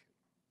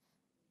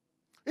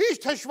 Ինչ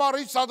թշվառ,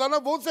 ինչ սատանա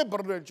ոնց է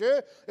բռնել, չէ՞,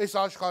 այս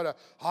աշխարհը։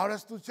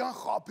 Հարստության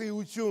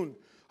խաբեություն։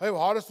 Այո,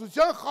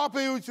 հարստության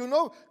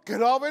խաբեությունով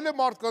գրավել է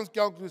մարդկանց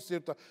կյանքն ու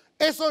սիրտը։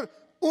 Այսօր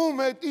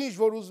ում հետ ինչ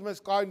որ ուզում ես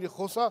կայնի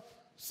խոսա,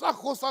 սա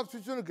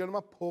խոսակցությունը գնում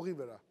է փողի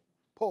վրա։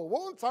 Փող,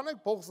 ոնց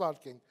անենք փող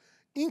սարքենք։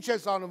 Ինչ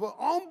ես անում,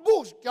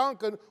 ամբողջ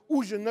կյանքը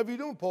ուժը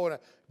նվիրում փողն է,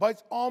 բայց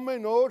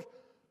ամեն օր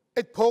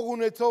այդ փող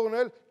ունեցողն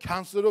էլ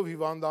քանսերով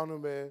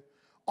հիվանդանում է,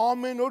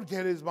 ամեն օր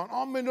գերեզման,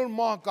 ամեն օր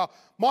մահ կա։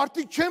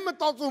 Մարդիկ չեն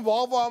մտածում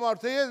վաղվա համար,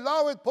 թե ես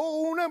լավ այդ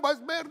փողը ունեմ, բայց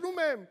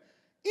մեռնում եմ։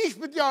 Ինչ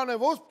պիտի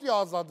անեմ, ո՞նց պիտի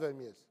ազատվեմ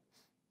ես։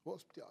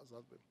 Ո՞նց պիտի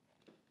ազատվեմ։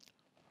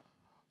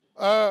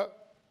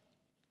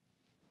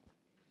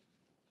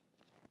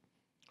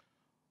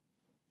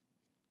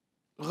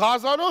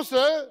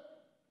 Ղազարոսը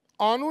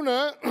անունը,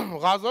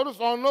 Ղազարոս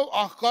անունով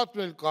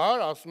աղքատն էլ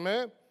կար, ասում է,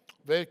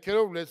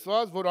 վերքերով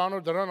լեցված, որ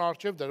անոր դրան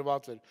առջև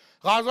դրված էր։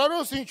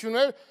 Ղազարոս ինչ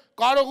ուներ,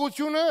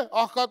 կարողությունը,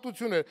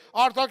 աղքատություն էր,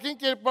 արտաքին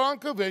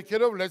կերպարանքը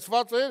վերքերով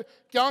լեցված էր,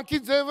 կյանքի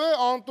ձևը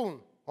անտուն,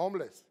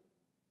 հոմլես։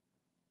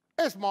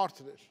 Այս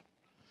մարդն էր։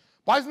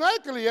 Բայց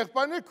նայեք էլի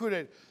եղբայրներ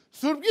քույրեր,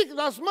 Սուրբ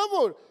Գիրքն ասում է,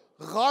 որ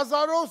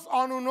Ղազարոս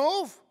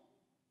անունով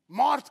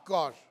մարդ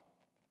կար։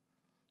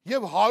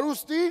 Եւ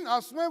հարուստին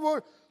ասում է,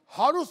 որ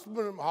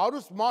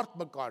հարուստ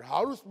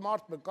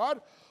մարդ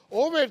մկար,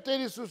 ով էր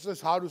Տեր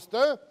Հիսուսս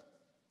հարուստը,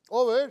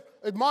 ով էր,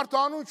 այդ մարդը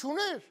անուն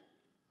չուներ,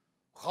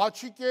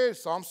 Խաչիկ էր,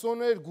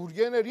 Սամսոն էր,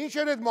 Գուրգեն էր, ինչ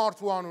էր այդ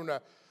մարդու անունը,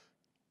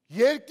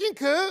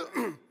 երկինքը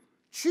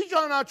չի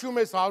ճանաչում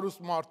ես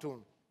հարուստ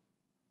մարդուն,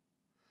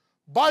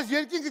 բայց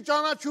երկինքը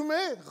ճանաչում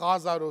է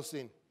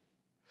Ղազարոսին,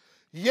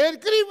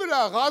 երկրի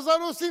վրա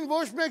Ղազարոսին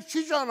ոչ մեկ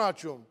չի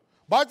ճանաչում,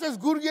 բայց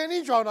այս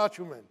Գուրգենին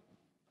ճանաչում են,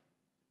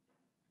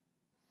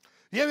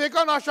 Եվ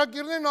եկան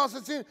աշակերտներն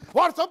ասեցին,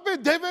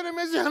 վարդապետ դևերը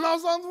մեզի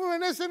հնազանդվում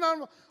են, ես են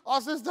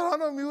ասես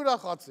դրանով մի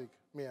ուրախացեք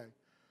միայն։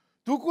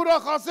 Դուք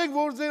ուրախացեք,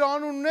 որ ձեր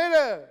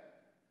անունները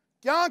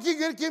կյանքի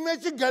գրքի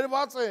մեջ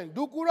գրված են,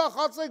 դուք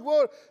ուրախացեք,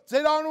 որ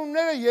ձեր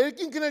անունները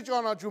երկինքն է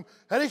ճանաչում,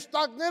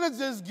 հրեշտակները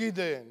ձեզ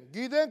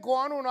գիտեն քո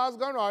անուն,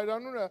 ազգանուն,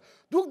 հայրանունը,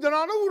 դուք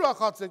դրանով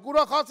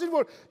ուրախացին,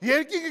 որ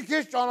երկինքը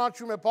քեզ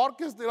ճանաչում է,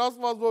 փառքես Տեր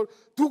Աստված, որ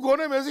դու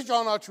գոնե մեզի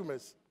ճանաչում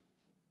ես։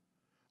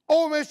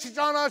 Ով մեզ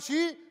չճանաչի,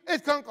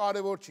 այդքան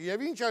կարևոր չի։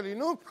 Եվ ինչ է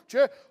լինում,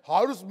 չէ,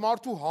 հարուստ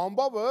մարդու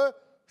համբավը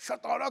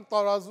շատ արագ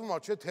տարածվում է,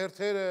 չէ,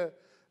 թերթերը,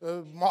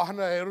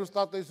 մահնը,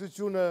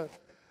 հեռուստատեսությունը,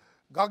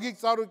 Գագիկ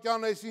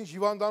Ծառուկյանը այսինչ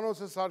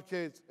հիվանդանոցը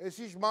սարքեց,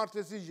 այսինչ մարդ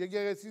այսինչ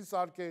եկեղեցին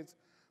սարքեց,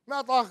 մի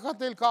հատ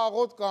աղքատ էլ կա,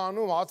 աղոտ կա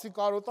անում, հացի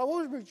կարոտա,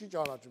 ոչ մեկ չի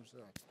ճանաչում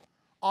սրանց։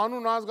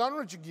 Անուն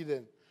ազգանունը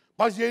չգիտեն,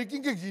 բայց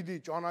երկինքը գիտի,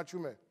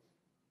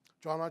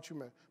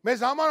 ճանաչում է։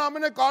 Մեզ համար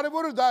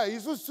ամենակարևորը դա է,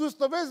 Հիսուս ցույց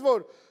տվեց,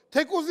 որ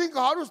թեկուզ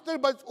ինքը հարուստ էր,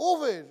 բայց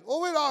ով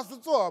էր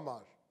Աստծո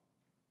համար։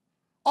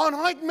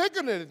 Անհայտ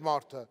մեկն էր այդ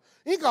մարդը։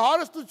 Ինքը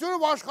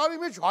հարստությունով աշխարհի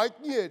մեջ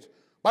հայտնի էր,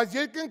 բայց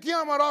երկնքի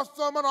համար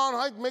Աստծո համար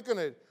անհայտ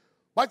մեկն էր։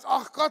 Բայց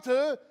աղքատը,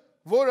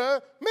 որը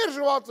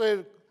մերժված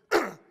էր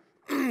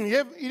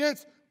եւ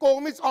իրենց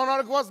կողմից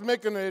անարգված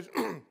մեկն էր,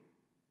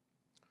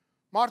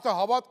 մարդը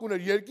հավատք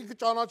ուներ, երկինքը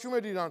ճանաչում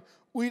էր իրան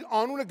ու իր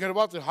անունը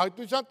գրված էր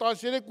Հայտնության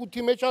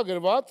 13:8-ի մեջ է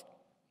գրված։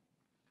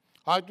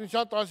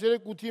 Հայտնության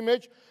 13:8-ի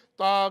մեջ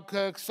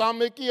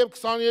 21 եւ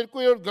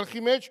 22-րդ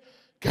գլխի մեջ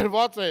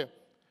գրված է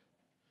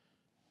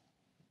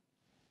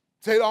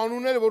ձեր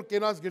անունները, որ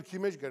կենաց գրքի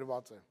մեջ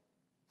գրված է։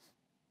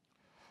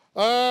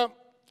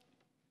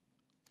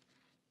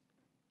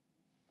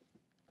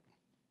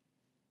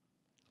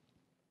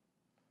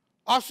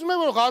 Ասում է,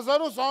 որ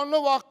Ղազարոս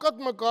անունով աղքատ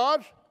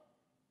մկար,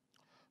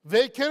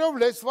 վեքերով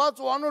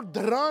լեցված ու անոր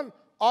դրան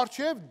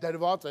առջև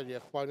դրված էր,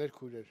 եղբայրներ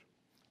քույրեր։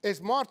 Այս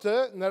մարդը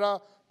նրա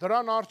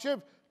դրան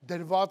առջև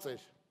դրված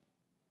էր։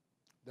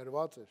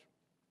 Դրված էր։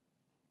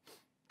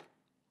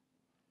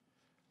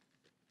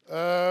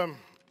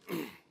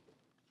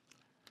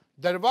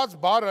 Դրված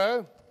բառը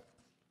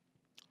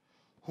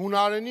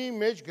հունարենի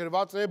մեջ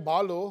գրված է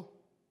բալո,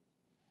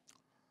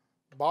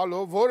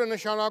 որը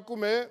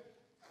նշանակում է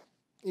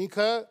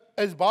ինքը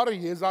այս բառը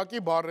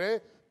եզակի բառ է,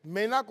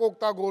 մենակ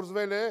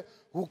օգտագործվել է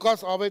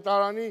Ղուկաս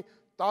ավետարանի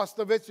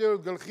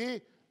 16-րդ գլխի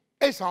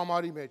այս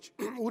համարի մեջ։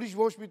 Ուրիշ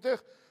ոչ մի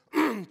տեղ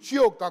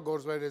չի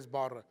օգտագործվել այս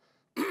բառը։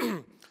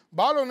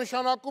 Բալո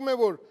նշանակում է,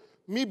 որ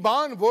մի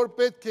բան, որ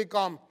պետք է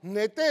կամ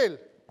նետել,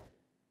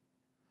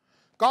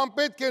 կամ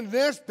պետք է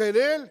ներս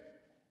բերել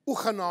ու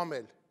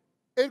խնամել։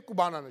 Երկու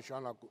բան է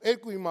նշանակում,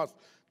 երկու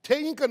իմաստ, թե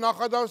ինքը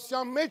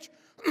նախադասության մեջ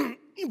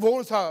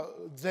ոնց է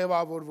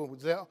ձևավորվում,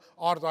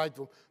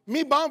 արտահայտվում։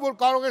 Մի բան, որ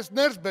կարող ես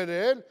ներս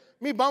բերել,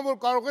 մի բան, որ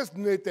կարող ես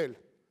նետել։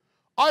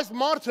 Այս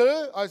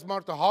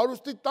մարդը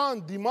հարուստի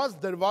տան դիմաց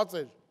դրված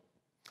էր։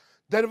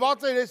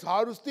 Դրված էր այս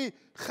հարուստի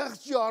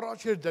խղճի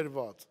առաջ էր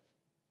դրված։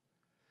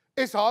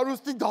 Այս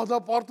հարուստի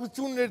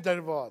դատապարտությունն էր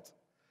դրված։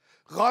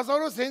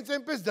 Ղազարոս հենց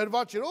այնպես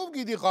դրված չէր, ով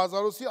գիտի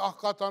Ղազարոսի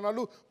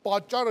աղքատանալու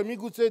պատճառը,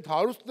 միգուցե այդ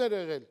հարուստն էր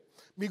եղել,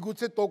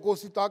 միգուցե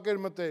տոկոսի տակ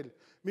էր մտել,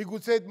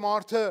 միգուցե այդ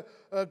մարդը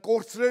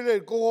կորցրել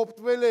էր,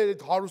 կողոպտվել էր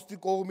այդ հարուստի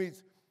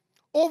կողմից,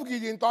 ով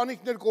գիտի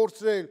ընտանիքն էր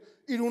կորցրել,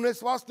 իր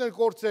ունեցվածքն էր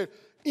կորցրել,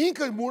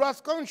 ինքը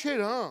մուրացկան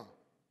չէր, հա,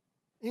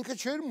 ինքը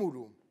չէր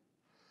մուրում,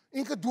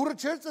 ինքը դուրը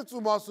չէր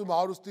ծծում ասում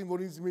հարուստին,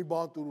 որ ինձ մի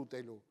բան տուր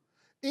ուտելու,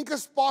 ինքը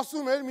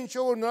սպասում էր,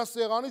 մինչև որ նրա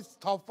սեղանից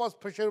թափված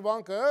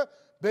փշրվանքը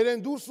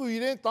բերեն դուրս ու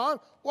իրեն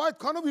տան, ու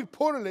այդքանով իր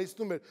փորը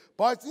լեցնում էր,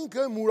 բայց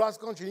ինքը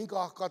մուրացկան չէր, ինքը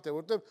աղքատ է,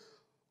 որտեղ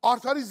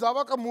արդարի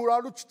զավակը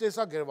մուրալու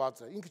չտեսա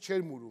գրված է, ինքը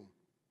չէր մուրում,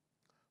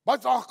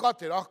 բայց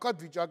աղքատ էր,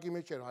 աղքատ վիճակի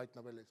մեջ էր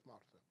հայտնվել այս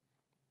մարդը,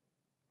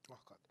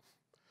 աղքատ։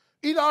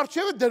 Իր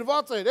արջևը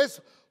դրված էր, այս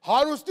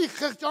հարուստի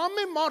խղճ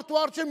ամեն մարդու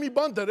արջև մի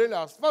բան դրել է,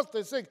 Աստված,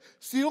 տեսեք,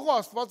 սիրողը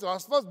Աստված է,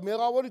 Աստված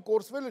մեղավորի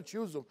կորցվելը չի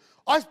ուզում։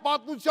 Այս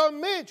պատմության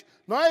մեջ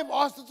նաև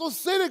Աստծո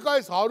սերը կա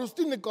այս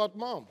հարուստի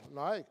նկատմամբ,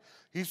 նայեք,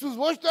 Հիսուս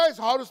ոչ թե այս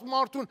հարուստ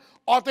մարդուն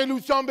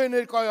ատելությամբ է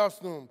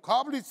ներկայացնում,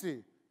 քաբլիցի։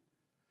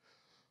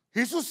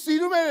 Հիսուս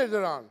սիրում էր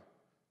դրան,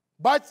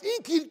 բայց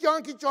ինքը իր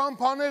կյանքի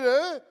ճամփաները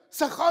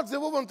սխալ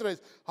ձևով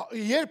ընտրեց։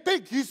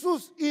 Երբեք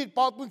Հիսուս իր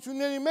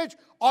պատմությունների մեջ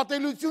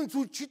ատելություն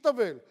ցույց չի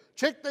տվել։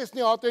 Չեք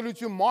տեսնի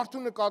ատելություն մարդու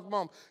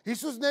նկատմամբ։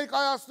 Հիսուս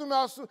ներկայացնում է,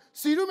 ասում,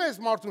 սիրում է այս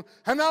մարդուն,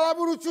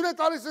 հնարավորություն է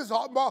տալիս այս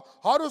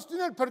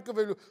հարուստին էլ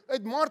փրկվելու։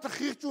 Այդ մարդը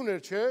խիղճ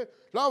ուներ, չէ՞։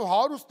 Լավ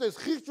հարուստ ես,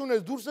 խիղճ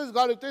ունես, դուրս ես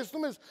գալի,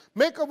 տեսնում ես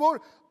մեկը,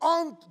 որ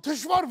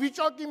թշվառ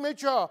վիճակի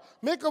մեջ է,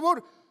 մեկը,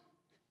 որ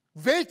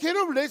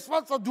վեքերով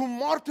լեցված է, դու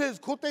մարդ ես,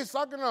 քո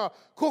տեսակն է,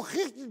 քո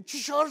խիղճ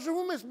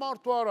չշարժվում ես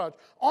մարդու առաջ։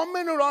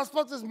 Ամեն օր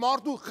Աստված այս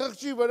մարդու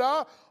խղճի վրա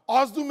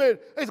ազդում էր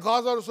այդ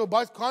Ղազարոսով,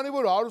 բայց քանի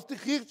որ հարուստի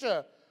խիղճը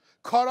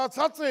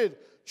քարացած էր,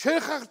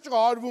 չէր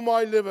խղճարվում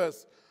այլևս։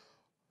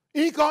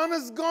 Ինքը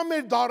անզգամ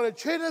էր դառել,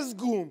 չէր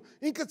զգում,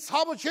 ինքը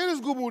ցավը չէր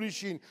զգում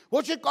ուրիշին,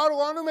 ոչ է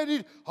կարողանում էր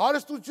իր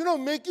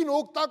հարստությունով մեկին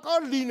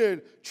օգտակար լինել,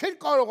 չէր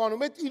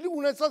կարողանում, այդ իր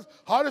ունեցած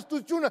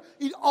հարստությունը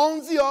իր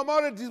անձի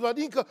համար էր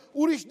դիզված, ինքը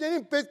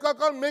ուրիշներին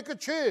պետքական մեկը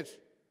չէր։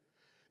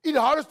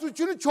 Իր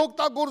հարստությունը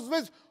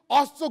չօգտագործվեց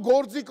Աստծո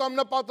գործի կամ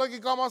նպատակի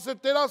կամ ասել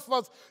Տեր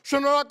Աստված,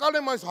 շնորհակալ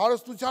եմ այս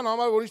հարստության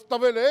համար, որ ինձ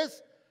տվել ես,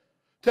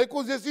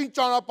 թեկուզ ես ինչ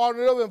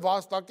ճանապարհներով եմ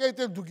վաստակել,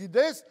 դա դու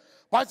գիտես,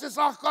 բայց այս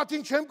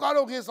աղքատին չեմ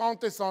կարող ես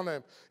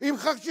անտեսանեմ, իմ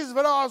խղճից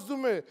վրա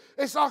ազդում է,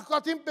 այս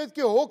աղքատին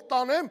պետք է հոգ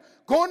տանեմ,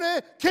 գոնե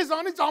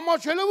քեզանից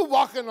ամաչելով ու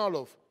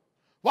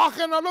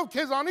վախենալով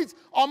քեզանից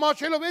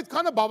ամաչելով,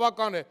 այդքանը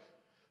բավական է,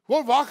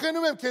 որ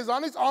վախենում եմ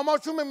քեզանից,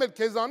 ամաչում եմ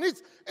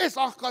քեզանից, այս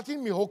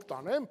աղքատին մի հոգ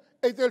տանեմ,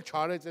 այդ էլ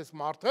չարեց այս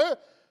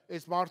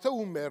մարդը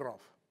ու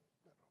մեռավ։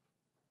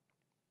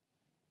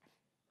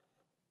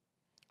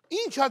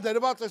 Ինչ է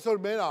դրված այսօր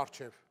մեր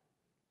առջև։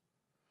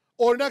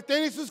 Օրինակ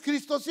Տեր Հիսուս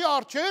Քրիստոսի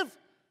առջև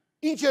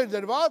ինչ էր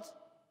դրված։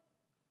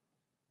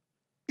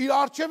 Իր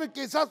առջևը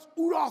կեցած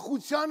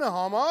ուրախությանը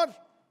համար,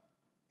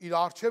 իր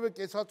առջևը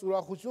կեցած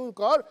ուրախություն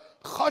կար,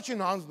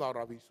 խաչն հանձն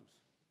առավ Հիսուս։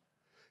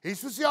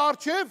 Հիսուսի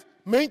առջև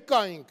մենք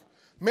կայինք,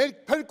 մեր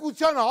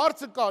փրկության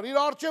հարցը կար, իր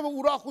առջևը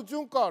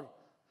ուրախություն կար։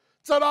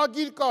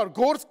 ծրագիր կար,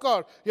 գործ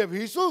կար, եւ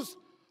Հիսուս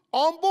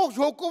ամբողջ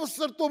հոգով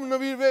սրտով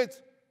նվիրվեց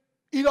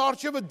իր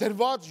արջևը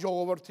դրված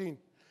ժողովրդին,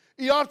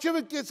 իր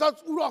արջևը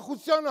կեցած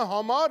ուրախությանը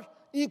համար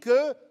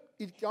ինքը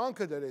իր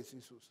կյանքը դրեց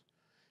Հիսուս,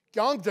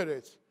 կյանք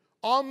դրեց,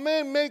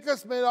 ամեն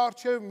մեկս մեր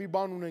արջև մի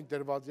բան ունենք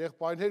դրված,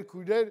 եղբայրներ,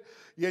 քույրեր,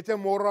 եթե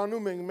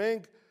մոռանում ենք,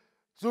 մենք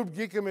Սուրբ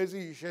Գիրքը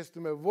մեզի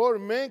հիշեցնում է, որ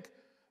մենք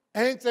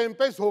հենց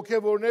այնպես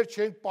հոգևորներ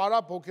չենք,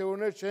 պարապ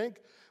հոգևորներ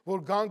չենք,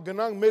 որ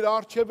գնանք, մեր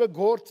արջևը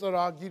գործ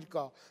ծրագիր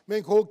կա,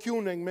 մենք հոգի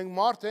ունենք, մենք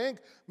մարդ ենք,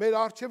 մեր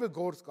արջևը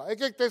գործ կա,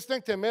 եկեք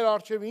տեսնենք, թե մեր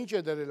արջևը ինչ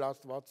է դրել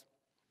Աստված,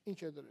 ինչ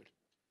է դրել։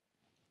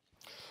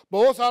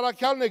 Պողոս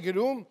առաքյալն է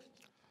գրում,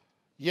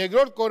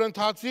 երկրորդ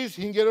Կորինթացիս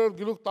 5-րդ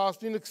գլուխ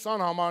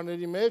 19-20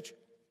 համարների մեջ,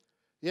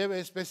 եւ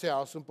այսպես է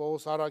ասում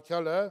Պողոս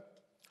առաքյալը,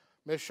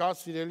 մեր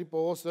շատ սիրելի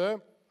Պողոսը,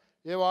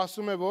 եւ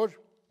ասում է, որ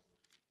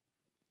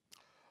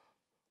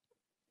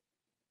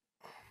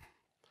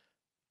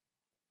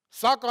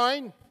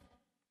սակայն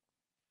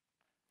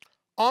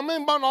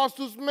ամեն բան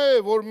Աստծուց է,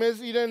 որ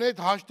մեզ իրեն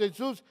հետ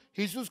հաշտեցուց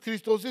Հիսուս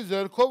Քրիստոսի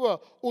ձեռքովը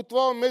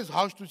ուտվավ մեզ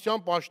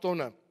հաշտության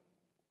պաշտոնը։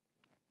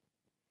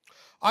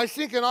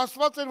 Այսինքն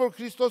Աստված էր, որ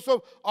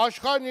Քրիստոսով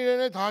աշխարհն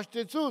իրեն հետ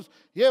հաշտեցուց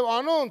եւ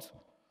անոնց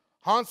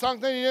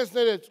հանցանքներ իրենց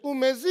ներեց ու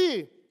մեզի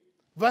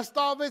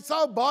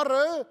վստահեցավ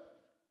բառը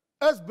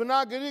ըստ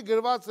բնագրի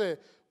գրված է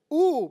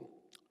ու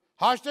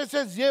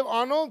հաշտեցեց եւ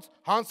անոնց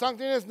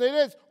հանցանքներս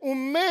ներեց ու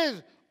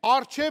մեր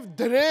արջև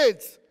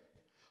դրեց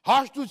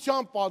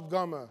հաշտության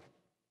պատգամը։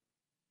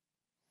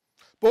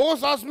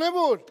 Պողոս ասում է,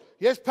 որ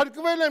ես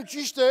փրկվել եմ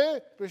ճիշտ է,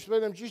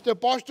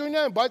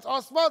 պաշտոնյա եմ, բայց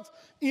Աստված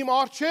իմ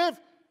արջև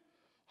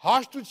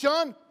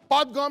հաշտության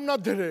պատգամն է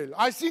դրել։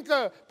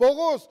 Այսինքն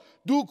Պողոս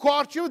դու քո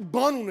արջևդ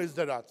բան ունես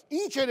դրած։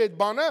 Ինչ էր այդ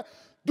բանը։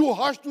 Դու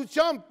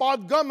հաշտության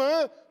պատգամը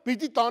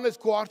պիտի տանես,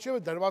 քո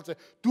արջևը դրված է։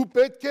 Դու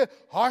պետք է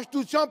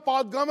հաշտության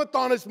պատգամը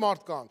տանես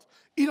մարդկանց։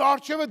 Իր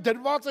արջևը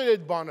դրված էր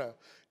այդ բանը։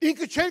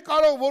 Ինքը չէր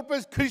կարող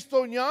որպես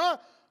քրիստոնյա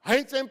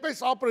հենց այնպես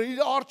ապրել, իր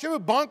արջևը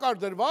բան կար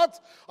դրված,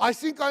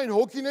 այսինքն այն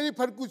հոգիների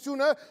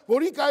փրկությունը,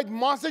 որ ինքը այդ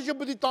մասեջը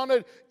պետք է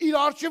տաներ, իր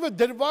արջևը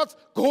դրված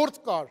գործ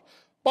կար,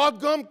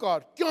 պատգամ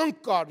կար,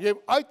 կյանք կար,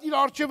 եւ այդ իր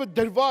արջևը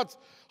դրված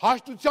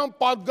հաշտության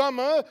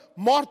պատգամը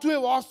մարդու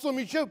եւ Աստծո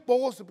միջեւ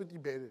Պողոսը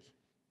պիտի բերեր,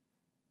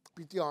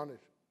 պիտի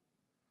աներ։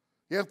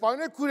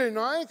 Եղբայրներ, քույրեր,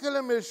 նայենք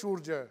հələ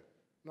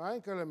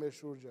մեր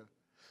շուրջը,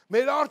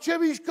 մեր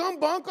արջևը ինչքան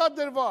բան կա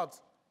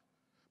դրված։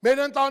 Մեր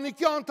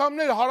ընտանիքի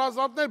անդամներ,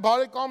 հարազատներ,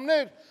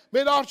 բարեկամներ,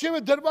 մեր արջևը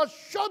դրված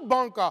շատ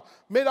բան կա,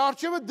 մեր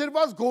արջևը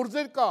դրված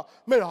գործեր կա,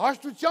 մեր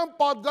հաշտության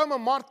պատգամը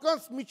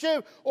մարդկանց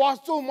միջև,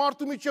 Աստծո ու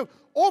մարդու միջև,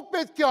 ով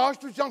պետք է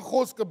հաշտության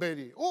խոսքը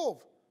բերի,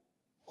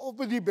 ով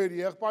պետք է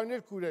բերի,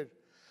 եղբայրներ, քույրեր։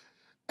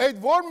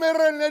 Այդ որ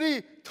մեռելների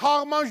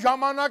թաղման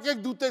ժամանակ եք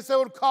դու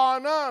տեսել, որ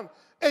քահանան,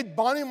 այդ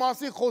բանի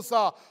մասին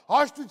խոսա,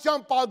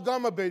 հաշտության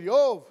պատգամը բերի,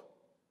 ով։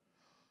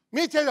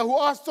 Միթե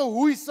Աստծո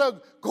հույսը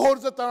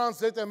գործը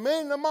նրանց հետ է, մեր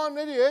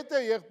նմանների հետ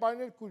է,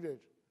 եղբայրներ, քույրեր։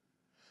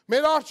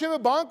 Մեր արջևը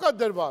բան կա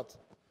դրված,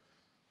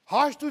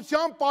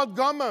 հաշտության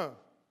պատգամը։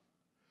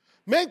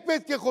 Մենք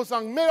պետք է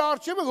խոսանք, մեր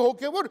արջևը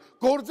հոգևոր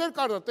գործեր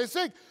կար,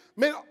 տեսեք,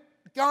 մեր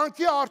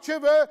կյանքի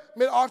արջևը,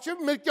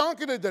 մեր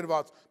կյանքն է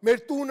դրված,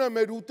 մեր տունը,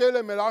 մեր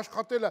ուտելը, մեր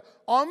աշխատելը,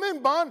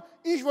 ամեն բան,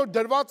 ինչ որ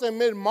դրված է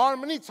մեր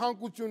մարմնի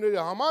ցանկությունների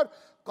համար,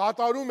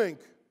 կատարում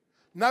ենք,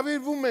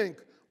 նվիրվում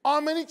ենք,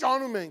 ամեն ինչ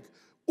անում ենք։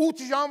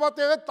 8 ժամվա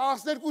տեղը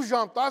 12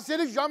 ժամ,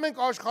 13 ժամ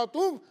ենք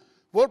աշխատում,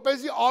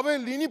 որպեսզի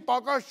ավել լինի,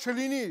 պակաս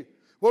չլինի,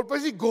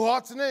 որպեսզի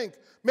գոհացնենք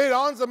մեր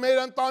անձը, մեր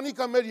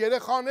ընտանիքը, մեր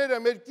երեխաները,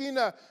 մեր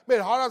կինը,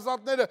 մեր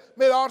հարազատները,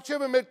 մեր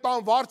արջևը, մեր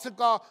տան վարձը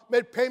կա,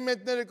 մեր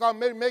payment-ները կա,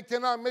 մեր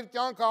մեքենա, մեր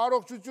կյանքը,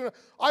 առողջությունը,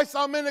 այս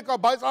ամենը կա,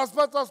 բայց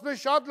Աստված ասում է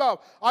շատ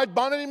լավ, այդ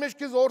բաների մեջ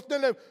քեզ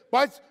օրհնել եմ,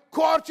 բայց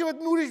քո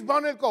արջևդ ուրիշ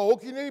բաներ կա,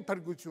 հոգիների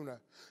փրկությունը,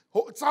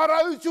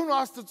 ծառայություն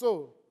Աստծո։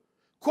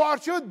 Քո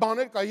արջևդ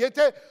բաներ կա,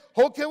 եթե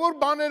հոգևոր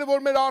բաները, որ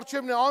մեր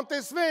արջևն է,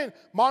 անտեսվեն,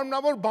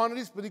 մարմնավոր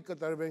բաներից պետք է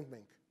կտրվենք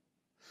մենք։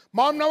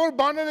 Մարմնավոր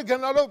բաները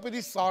գնալով պետք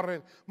է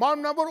սառեն,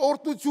 մարմնավոր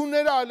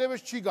օրհնությունները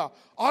այլևս չի գա։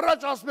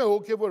 Առաջ ասում է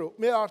հոգևորը,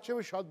 մեր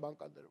արջևը շատ բան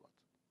կա դրված։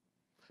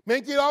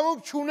 Մենք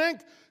իրավունք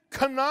չունենք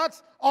քնած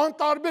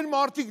անտարբեր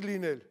մարդիկ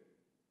լինել։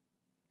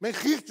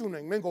 Մենք խիղճ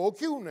ունենք, մենք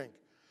հոգի ունենք,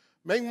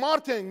 մենք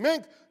մարդ ենք,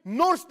 մենք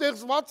նոր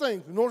ստեղծված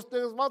ենք, նոր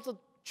ստեղծվածը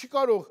չի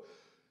կարող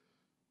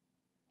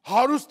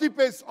հարուստի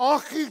պես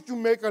անխիղճ ու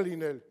մեկը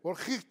լինել, որ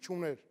խիղճ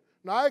չուներ։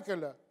 Նայեք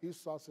հələ,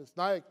 Հիսուս ասեց,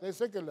 նայեք,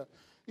 տեսեք հələ,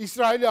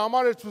 Իսրայելի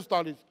համար էր ցույց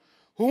տալիս։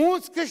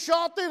 Հունձքը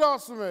շատ էր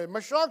ասում է,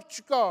 մշակ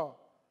չկա։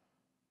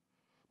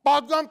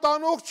 Պատգամ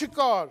տանող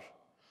չկար։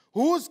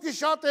 Հունձքը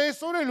շատ է,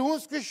 այսօր էլ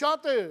հունձքը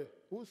շատ է,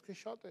 հունձքը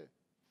շատ է։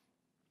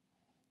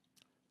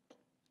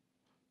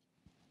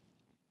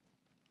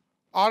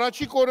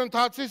 Առաջի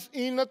Կորինթացիս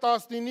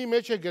 9:19-ի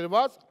մեջ է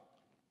գրված.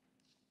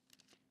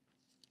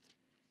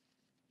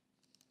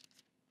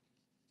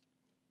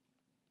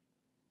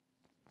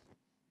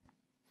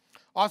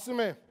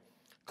 ասում է,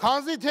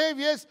 քանզի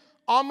թեև ես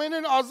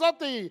ամենեն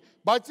ազատ էի,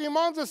 բայց իմ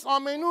անձս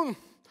ամենուն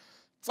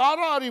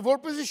ծառա արի,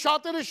 որպեսզի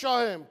շատերը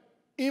շահեմ,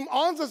 Իմ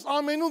անձս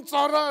ամենում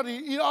ծառայ,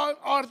 իր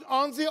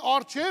անձի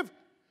առջև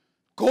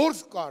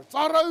գործ կար,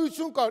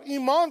 ծառայություն կար,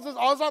 իմ անձս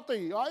ազատ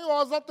էի, այո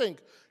ազատ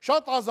ենք,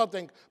 շատ ազատ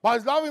ենք,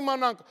 բայց լավ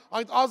իմանանք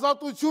այդ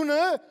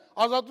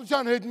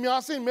ազատության հետ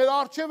միասին մեր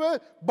առջևը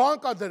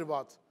բան կա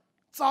դրված,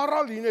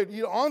 ծառա լինել,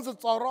 իր անձը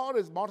ծառա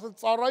արեց, մարդը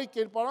ծառայի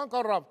կերպարանք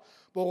առավ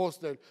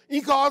Պողոսն էլ,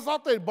 ինքը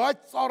ազատ էր, բայց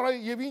ծառայի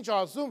եւ ինչ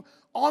ասում,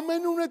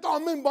 ամենուն այդ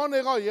ամեն բան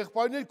եղա,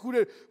 եղբայրներ,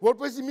 քուրեր,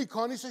 որպեսզի մի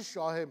քանիսը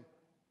շահեմ,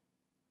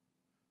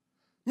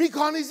 մի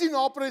քանիսին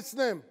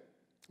ապրեցնեմ,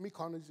 մի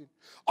քանիսին,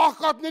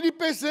 աղքատների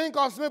պես ենք,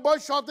 ասում եմ,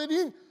 բայց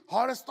շատերին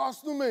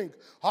հարստացնում ենք,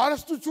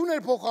 հարստություն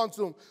էր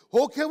փոխանցում,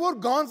 հոգևոր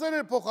գանձեր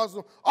էր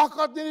փոխանցում,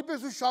 աղքատների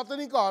պես ու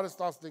շատերին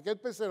կհարստացնենք,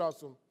 այդպես էր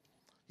ասում,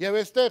 եւ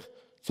այստեղ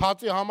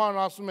ցածի համար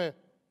ասում է,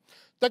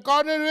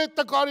 տկարները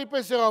տկարի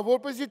պես եղավ,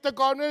 որպեսզի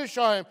տկարները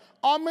շահեմ,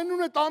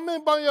 ամենուն այդ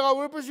ամեն բան եղավ,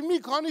 որպեսզի մի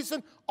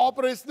քանիսն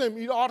ապրեցնեմ,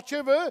 իր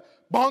առջևը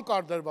բան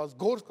կար դրված,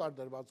 գործ կար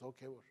դրված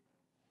հոգևոր։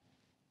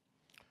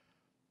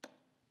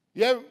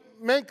 Եվ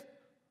մենք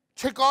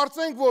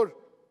չկարծենք, որ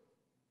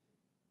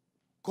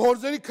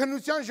գործերի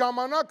քննության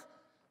ժամանակ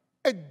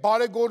այդ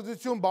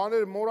բարեգործություն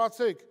բաները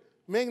մոռացեք,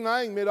 մենք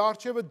նայենք մեր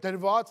առջևը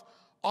դրված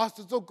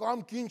Աստծո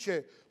կամք ինչ է,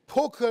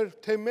 փոքր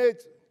թե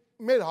մեծ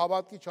մեր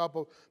հավատքի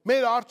չափով,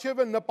 մեր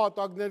առջևը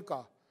նպատակներ կա,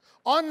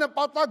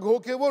 աննպատակ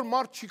հոգևոր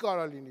մարդ չի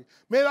կարա լինի,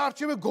 մեր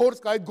առջևը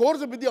գործ կա, այդ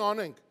գործը պիտի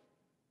անենք,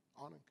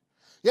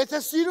 եթե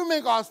սիրում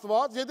ենք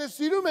Աստված, եթե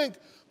սիրում ենք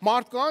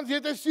մարդկանց,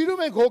 եթե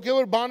սիրում ենք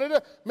հոգևոր բաները,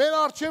 մեր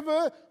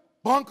առջևը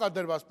բան կա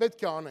դրված,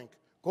 պետք է անենք,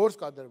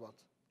 գործ կա դրված,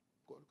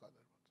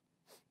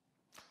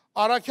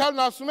 Առաքյալն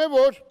ասում է,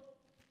 որ,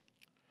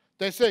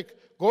 տեսեք,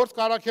 գործ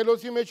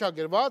Առաքելոցի մեջ է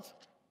գրված,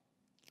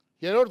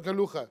 3-րդ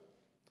գլուխը,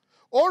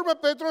 Օրը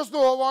Պետրոսն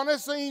ու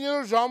Հովանեսը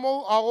 9-րդ ժամով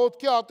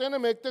աղոթքի ատենը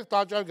մեկտեղ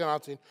տաճար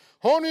գնացին,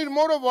 հոն իր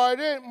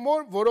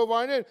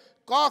որովայներ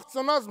կաղ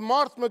ծնած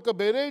մարդ մը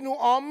կբերեին ու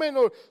ամեն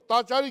օր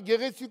տաճարի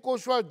գեղեցիկ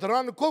կոչված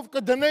դրանքով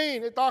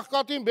կդնեին, այդ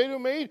աղքատին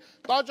բերում էին,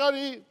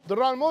 տաճարի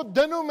դրան մոտ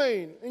դնում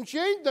էին,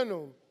 ինչի էին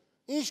դնում,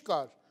 ինչ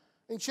կար,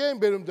 ինչի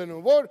էին բերում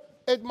դնում, որ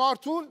այդ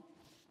մարդուն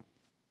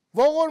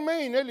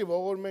ողորմեին, էլի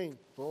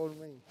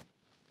ողորմեին,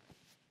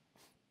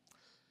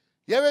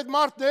 և այդ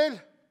մարդն էլ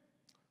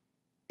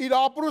իր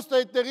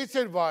ապրուստը այդտեղից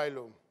էր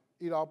վայելում,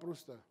 իր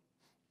ապրուստը,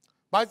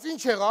 բայց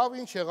ինչ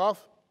եղավ,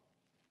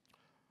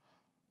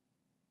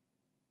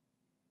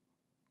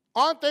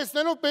 Ան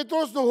տեսնելով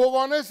Պետրոսն ու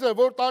Հովանեսը,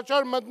 որ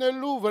տաճար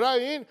մտնելու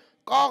վրային,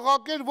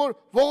 կաղաղակեր, որ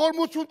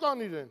ողորմություն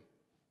տան իրեն։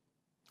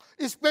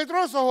 Իսկ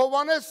Պետրոսը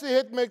Հովանեսի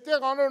հետ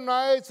մեկտեղ անոր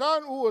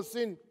նայեցան ու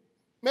ըսին,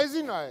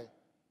 մեզի նայե։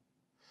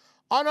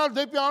 Անալ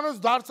դեպի անոց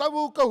դարձավ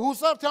ու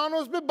կհուսավ, թե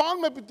անոց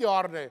բան մը պիտի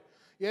առնե։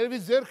 Երևի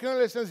ձեռքն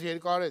էլ էսենց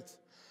երկարեց։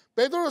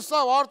 Պետրոս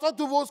սավ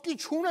արծաթ ու ոսկի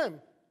չունեմ։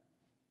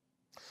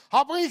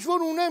 Հապա ինչ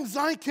որ ունեմ,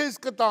 զայն քեզ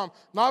կտամ։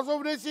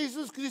 Նազովրեցի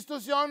Հիսուս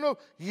Քրիստոսի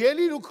անունով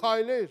ելիր ու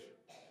քայլեր։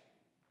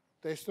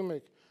 Տեսնում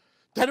եք,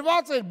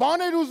 դրված էր,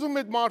 բան էր ուզում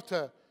այդ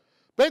մարդը,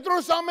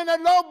 Պետրոս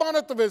ամենալավ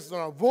բանը տվեց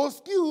նրան,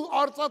 ոսկի ու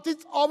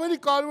արծաթից ավելի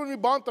կարևոր մի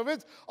բան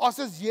տվեց,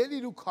 ասեց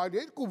ելիր ու քայլեր,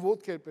 երկու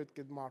ոտք էր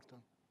պետք այդ մարդը,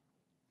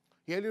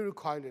 ելիր ու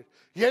քայլեր,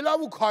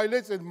 ելավ ու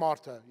քայլեց այդ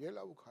մարդը,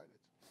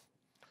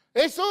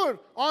 այսօր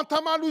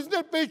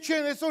անդամալույզներ պետք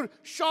չեն, այսօր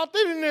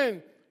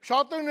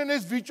շատերն են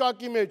այս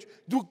վիճակի մեջ,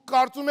 դուք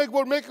կարծում եք,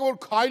 որ մեկը որ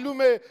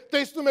քայլում է,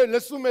 տեսնում է,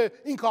 լսում է,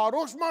 ինքը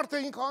առողջ մարդ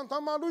է, ինքը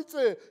անդամալույց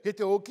է,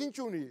 եթե հոգին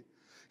չունի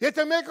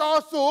Եթե մեկը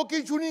Աստծո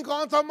հոգին չունի, ինքը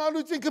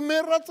անդամալույց, ինքը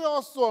մեռած է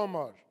Աստծո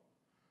համար։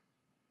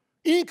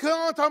 Ինքը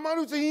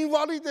անդամալույց է,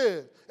 ինվալիդ է։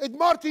 Այդ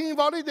մարդը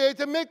ինվալիդ է,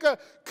 եթե մեկը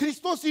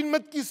Քրիստոսին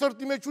մտքի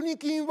սրտի մեջ ունի,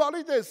 ինքը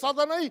ինվալիդ է։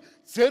 Սատանայի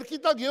ձեռքի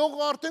տակ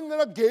եղողը արդեն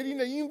նրա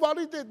գերին է,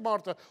 ինվալիդ է այդ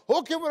մարդը,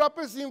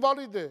 հոգևորապես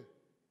ինվալիդ է։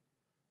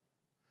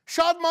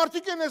 Շատ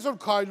մարդիկ են այսօր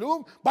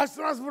քայլում, բայց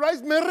նրանց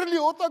վրայից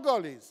մեռելի օդ է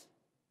գալիս։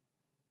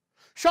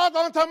 Շատ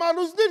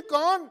անդամալույցներ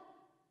կան,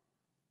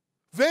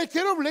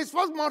 Վերքերով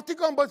լեցված մարդիկ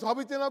կան, բայց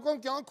հավիտենական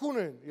կյանք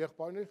ունեն,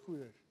 եղբայրներ,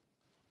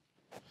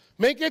 քույրեր։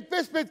 Մենք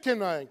այդպես պետք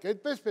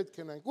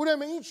է նայենք,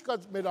 ուրեմն ինչ կա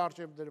մեր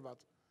առջև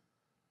դրված։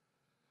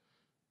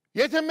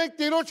 Եթե մենք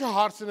Տերոջը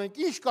հարցնենք,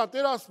 ինչ կա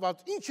Տեր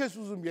Աստված, ինչ ես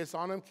ուզում ես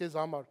անեմ քեզ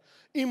համար,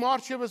 իմ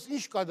առջևս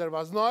ինչ կա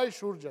դրված, նայ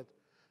շուրջդ,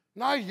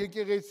 նայ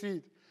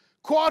եկեղեցիդ,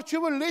 քո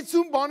առջևը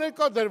լեցուն բաներ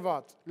կա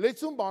դրված,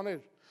 լեցուն բաներ։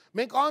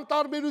 Մենք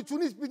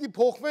անտարբերությունից պիտի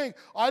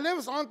փոխվենք,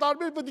 այլևս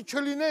անտարբեր պիտի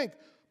չլինենք։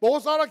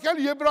 Պողոս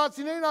Առաքյալը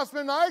Եբրայեցիներին ասում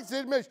է նայեք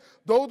ձեր մեջ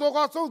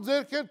դողդողացող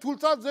ձեռքեր,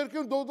 թուլցած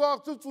ձեռքեր,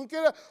 դողդողացող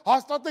ծունկերը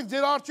հաստատեք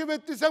ձեր առջև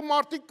այդտիսակ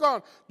մարդիկ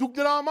կան։ Դուք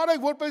դրա համար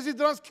եք, որպեսզի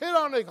դրանց քեր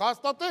անեք,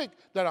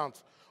 հաստատեք դրանց։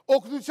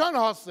 Օգնության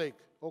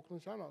հասեք,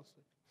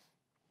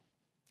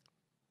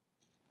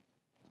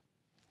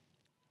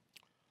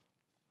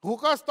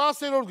 Ղուկաս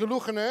 10-րդ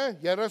գլուխն է,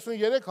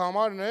 33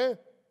 համարն է։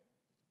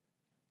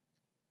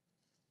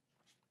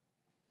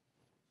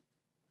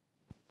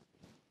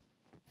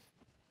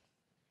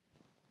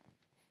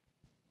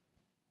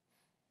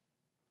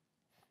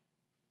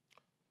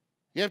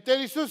 Եվ Տեր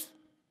Հիսուս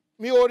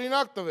մի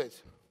օրինակ տվեց։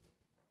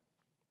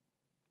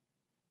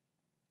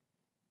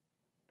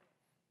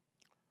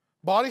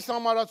 Բարի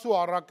սամարացու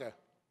առակը։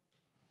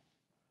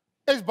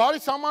 Այս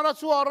բարի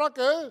սամարացու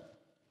առակը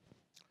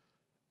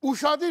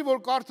ուշադիր որ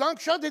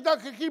կարդանք շատ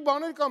հետաքրքիր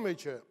բաներ կա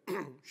մեջը,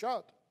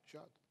 շատ։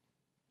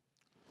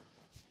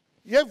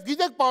 Եվ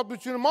գիտեք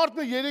պատմությունը,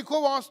 մարդը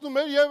երիքով անցնում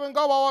էր և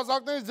ընկավ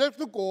ավազակներից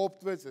ձեռքն ու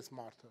կողոպտվեց այս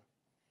մարդը։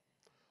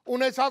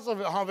 Ունեցածը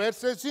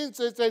վերցրեցին,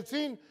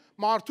 ծեծեցին,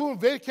 մարդուն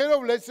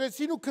վերքերով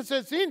լեցրեցին ու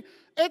քցեցին,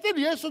 էդ էլ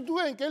ես ու դու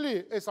ենք էլի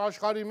այս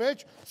աշխարհի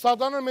մեջ,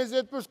 սատանան մեզ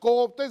այդպես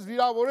կողոպտեց,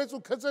 վիրավորեց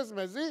ու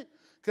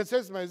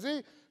քցեց մեզի,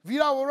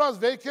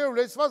 վիրավորված վերքերով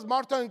լեցված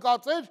մարդը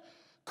ընկած էր,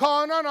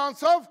 քահանան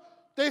անցավ,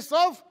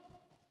 տեսավ,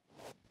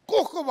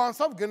 կողքով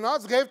անցավ,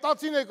 գնաց,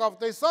 Ղևտացին եկավ,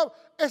 տեսավ,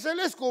 այս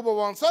էլ այս կողմով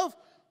անցավ,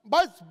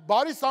 բայց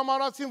բարի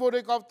սամարացին, որ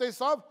եկավ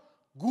տեսավ,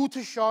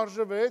 գութը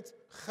շարժվեց,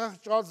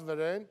 խղճած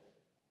վրեն,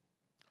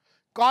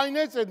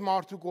 կայնեց այդ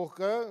մարդու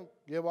կողքը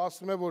և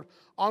ասում է, որ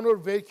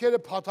անոր վերքերը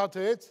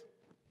փաթաթեց,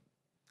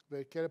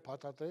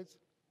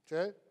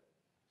 չէ,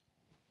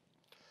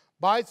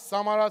 բայց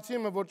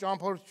սամարացին, որ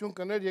ճամփորդություն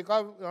կներ,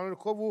 եկավ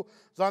անորքով ու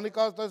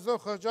զանիկած տեսով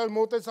խղճած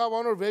մոտեցավ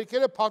անոր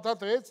վերքերը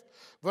փաթաթեց,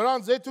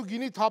 վրան ձեթ ու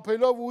գինի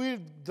թափելով ու իր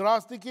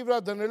դրաստիկի վրա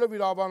դնելով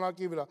իր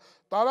ավանակի վրա,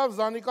 տարավ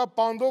զանիկա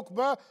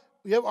պանդոկը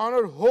և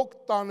անոր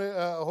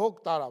հոգ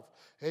տարավ։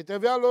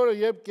 Հետևյալ օրը,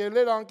 երբ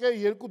կերլեր անկե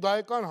երկու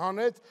դայեկան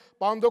հանեց,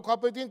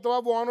 պանդոկապետին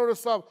տվավ ու անոր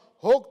ըսավ,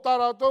 հոգ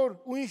տարատոր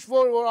ու ինչ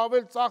որ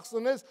ավել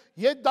ծախսնես,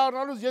 ետ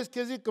դառնալուց ես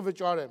քեզի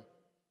կվճարեմ։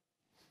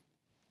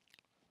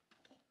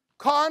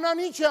 Քահանան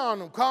ինչ է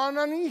անում,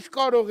 քահանան ինչ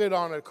կարող էր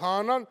անել,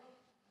 քահանան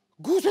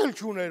գութ էլ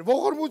չուներ,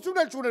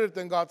 ողորմություն էլ չուներ այդ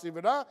ընկածի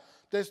վրա,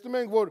 տեսնում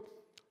ենք, որ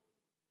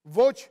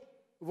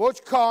ոչ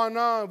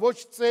քահանան, ոչ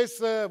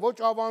ծեսը, ոչ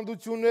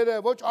ավանդությունները,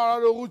 ոչ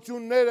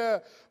արարողությունները,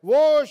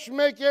 ոչ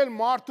մեկ էլ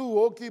մարդու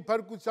հոգի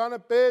փրկությանը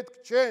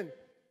պետք չեն։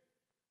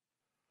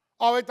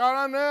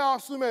 Ավետարանը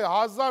ասում է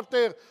 1000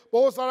 տեղ,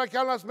 Պողոս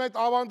Արաքյալն ասում է այդ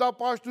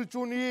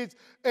ավանդապաշտությունից,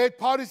 այդ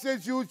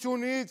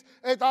փարիսեցիությունից,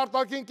 այդ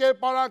արտաքին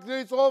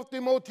կերպարանքներից, ով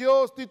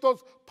Տիմոթեոս,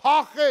 Տիտոս,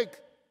 փախեք,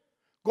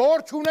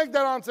 գործ չունեք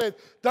դրանց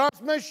հետ,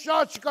 դրանց մեջ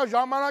շատ չկա,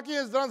 ժամանակի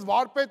ես դրանց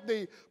վարպետն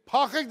էի,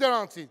 փախեք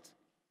դրանցից։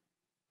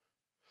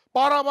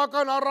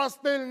 Պարավական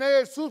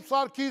առասպելներ, սուրբ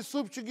սարքի,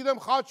 սուրբ չգիտեմ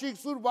խաչիկ,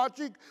 սուրբ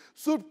վաճիկ,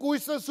 սուրբ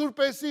կույսը, սուրբ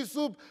էսի,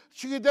 սուրբ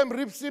չգիտեմ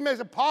ռիպսի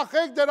մեջ,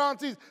 փախեք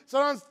դրանցից,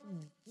 սրանց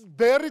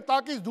բերի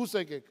տակից դուս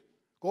եկեք,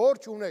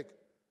 գործ չունեք։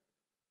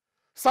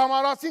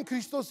 Սամարացին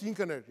Քրիստոս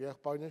ինքն էր,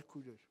 եղբայրներ,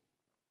 քույրեր։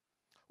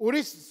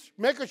 Ուրիշ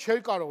մեկը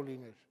չէր կարող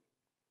լիներ։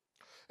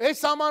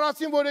 Այս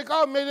սամարացին, որ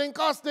եկավ մեր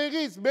ընկած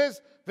տեղից,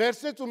 մեզ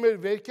վերցրեց ու մեր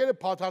վերքերը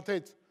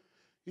փաթաթեց։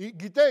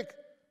 Գիտեք,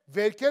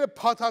 վերքերը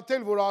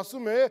փաթաթել, որ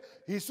ասում է,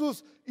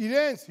 Հիսուս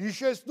իրենց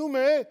հիշեցնում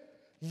է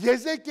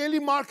Եզեկիելի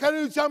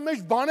մարգարեության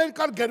մեջ բաներ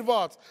կար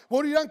գրված,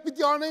 որ իրանք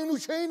պիտի անեին ու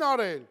չէին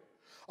արել։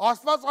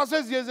 Աստված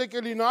ասեց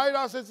Եզեկիելի, նայր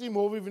ասեց իմ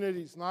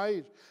հովիվներից,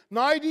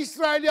 նայր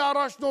Իսրայելի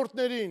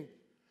առաջնորդներին,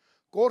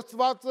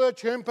 կորցվածը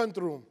չեն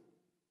փնտրում,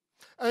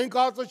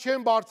 ընկածը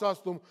չեն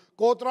բարձրացնում,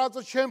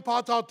 կոտրածը չեն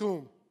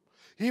փաթաթում,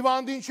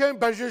 հիվանդին չեն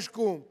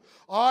բժշկում,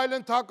 այլ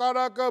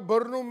ընդհակառակը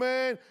բռնում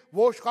են,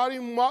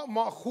 ոչխարին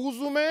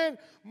խուզում են,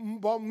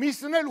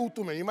 միսն էլ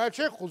ուտում են, հիմա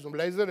չեն խուզում,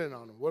 լեզեր են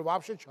անում, որ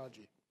վաբշե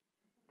չաջի։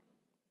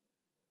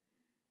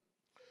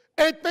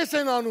 Այդպես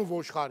են անում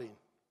ոչխարին։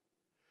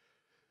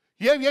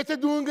 Եվ եթե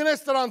դու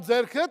ընգնես տրան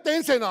ձերքը,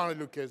 տենց են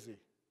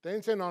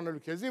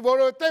անելու քեզի,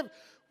 որովհետև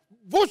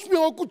ոչ մի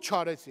օգուտ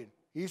չարեցին։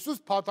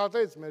 Հիսուս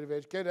փաթաթեց մեր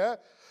վերքերը,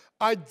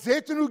 այդ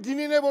ձեթն ու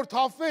գինին է, որ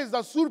թափվեց,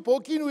 դա Սուրբ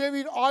Հոգին ու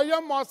իր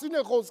արյան մասին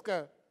է խոսքը։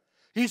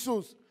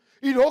 Հիսուս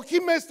իր հոգի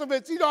մեզ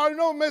տվեց, իր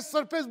արյունով մեզ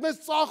սրբեց, մեզ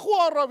ծախու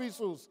առավ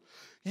Հիսուս։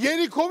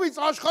 Երիքովից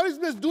աշխարհից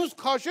մեզ դուրս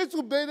քաշեց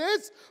ու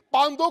բերեց,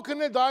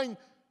 պանդոկն է դա այն,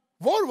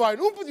 որ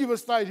վայն, ում պիտի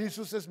վստահեր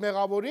Հիսուս այս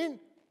մեղավորին,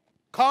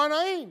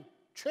 քահանային,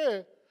 չէ,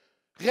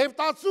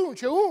 Ղևտացուն,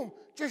 չէ ում,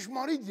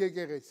 ճշմարիտ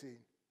եկեղեցին,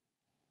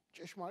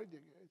 ճշմարիտ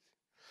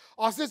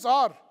եկեղեցին։ Ասեց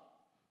առ,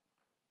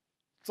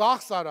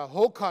 ծախս արա,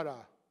 հոգ արա,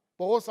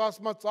 Պողոս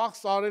ասում է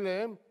ծախս արել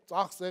եմ,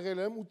 ծախս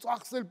եղել եմ ու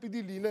ծախսել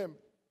պիտի լինեմ։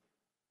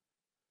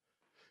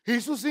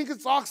 Հիսուս ինքը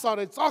ծախս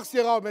արեց, ծախս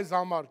եղավ մեզ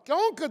համար,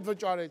 կյանքդ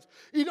վճարեց,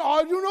 իր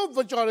արյունով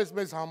վճարեց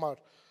մեզ համար։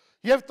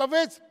 Եվ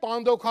տվեց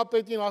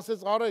պանդոկապետին,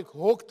 ասեց արեք,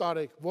 հոգ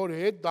տարեք, որ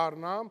հետ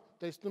դառնամ,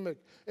 տեսնում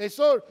եք։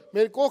 Այսօր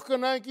մեր կողքը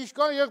նայենք ինչ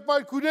կան,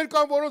 եղբայր քույրեր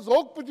կան, որոնց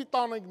հոգ պիտի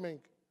տանենք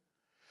մենք։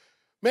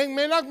 Մենք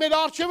մենակ մեր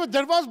առջևը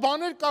դրված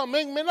բաներ կան,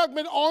 մենք մենակ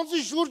մեր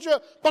անձի շուրջը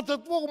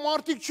պտտվող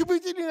մարդիկ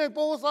չպիտի լինենք,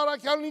 Պողոս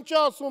Արաքյալն ինչ է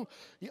ասում,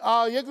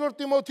 2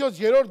 Տիմոթեոս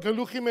 3-րդ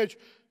գլուխի մեջ,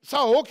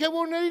 սա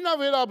հոգևորներին է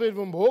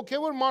վերաբերվում,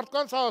 հոգևոր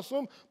մարդկանց է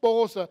ասում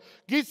Պողոսը,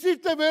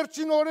 գիտիր թե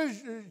վերջին օրեր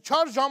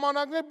չար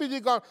ժամանակներ պիտի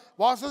կան,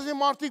 վասզի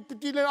մարդիկ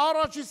պիտի լինեն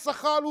առաջի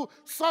սխալ ու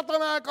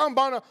սատանայական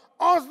բանը,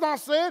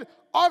 անձնասեր,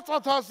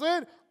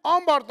 արծաթասեր,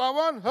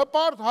 ամբարտավան,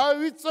 հպարտ,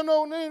 հայովից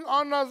ծնողներին,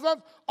 աննազատ,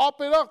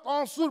 ապերախտ,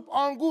 անսուրբ,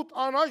 անգութ,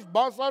 անհաշտ,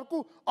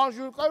 բասարկու,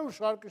 անժուրկայ ու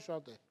շարքը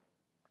շատ է։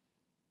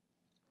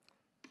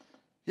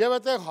 Եվ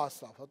այդտեղ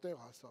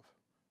հասավ։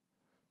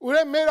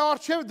 Ուրեմն մեր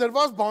առջև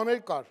դրված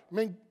բաներ կար։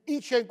 Մենք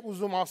ինչ ենք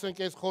ուզում ասենք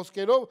այս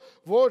խոսքերով,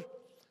 որ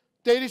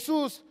Տեր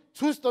Հիսուս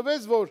ցույց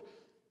տվեց, որ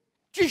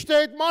ճիշտ է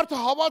այդ մարդը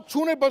հավատ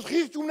չուներ, բայց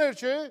խիղճ ուներ,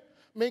 չէ՞,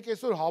 մենք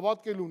այսօր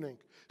հավատքել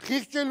ունենք,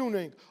 խիղճել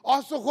ունենք,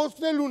 Աստծո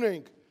խոսքնել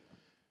ունենք։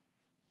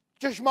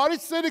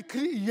 Ճշմարիտ սերը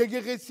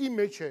եկեղեցի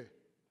մեջ է։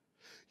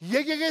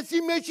 Եկեղեցի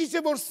մեջից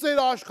է, որ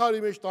սերը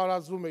աշխարհի մեջ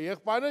տարածվում է։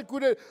 Եղբայրներ,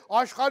 քույրեր,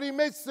 աշխարհի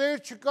մեջ սեր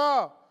չկա։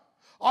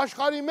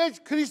 Աշխարհի մեջ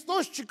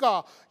Քրիստոս չկա։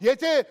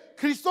 Եթե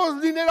Քրիստոս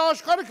լիներ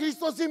աշխարհը,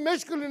 Քրիստոսի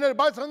մեջ կլիներ,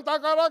 բայց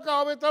հնդակարակը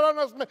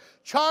ավետարան ասում է,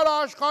 չարը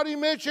աշխարհի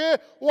մեջ է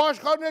ու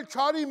աշխարհն էլ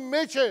չարի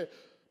մեջ է։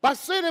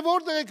 Բայց սերը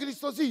որտեղ է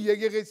Քրիստոսի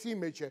եկեղեցի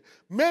մեջ է,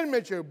 մեր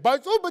մեջ է,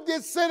 բայց ով պետք է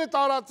սերը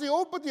տարածի,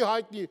 ով պետք է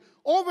հայտնի,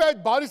 ով է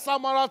այդ բարի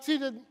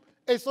սամարացին,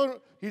 այսօր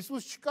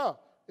Հիսուս չկա,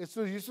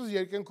 այսօր Հիսուս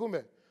երկնքում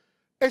է։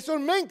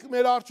 Այսօր մենք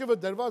մեր առջևը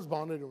դրված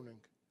բաներ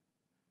ունենք։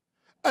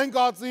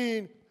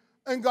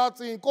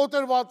 Ընկածին,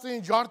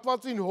 կոտրվածին,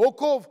 ջարդվածին,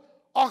 հոգով,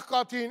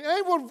 աղքատին,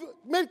 այն որ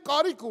մեր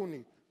կարիք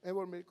ունի, այն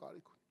որ մեր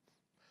կարիք ունի։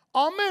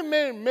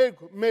 Ամեն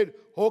մեր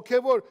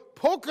հոգևոր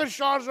փոքր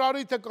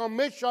շարժարիթը կամ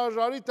մեծ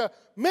շարժարիթը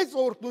մեծ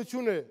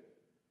օրհնություն է։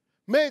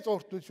 Մեծ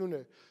օրհնություն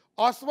է։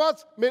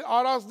 Աստված մեր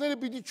արածները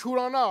պիտի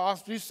չուրանա,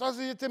 Աստված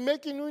եթե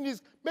մեկի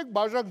նույնիսկ մեկ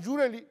բաժակ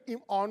ջուր էլ իմ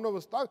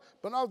անունովս տակ,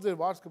 բնավ ձեր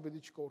վարձքը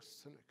պիտի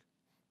չկորցնեք։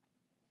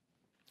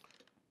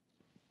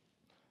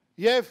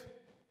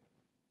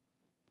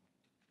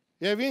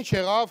 Եվ ինչ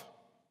եղավ,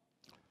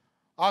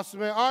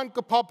 ասում է, ան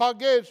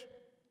կփափագեր,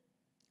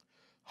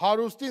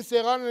 հարուստին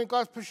սեղանն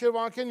ընկած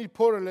փշերվանքեն իր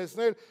փորը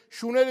լեսնել,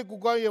 շուները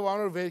կուգան եւ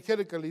անոր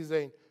վերքերը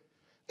կլիզեին։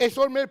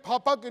 Այսօր մեր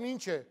փափակն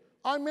ինչ է,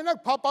 այն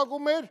մենակ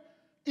փափակում էր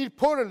իր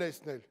փորը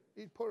լեսնել,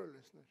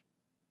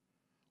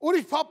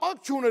 Ուրիշ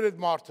փափակ չուներ այդ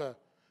մարդը,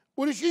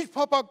 ուրիշ ինչ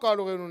փափակ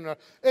կարող էր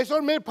ունենալ։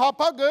 Այսօր մեր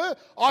փափակը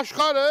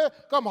աշխարհը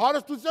կամ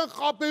հարստության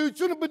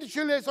խաբեությունը պետք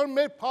չէ լինի, այսօր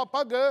մեր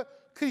փափակը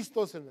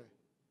Քրիստոսն է։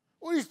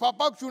 Ուրիշ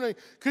փափակ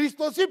չունենք,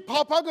 Քրիստոսի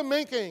փափակը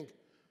մենք ենք։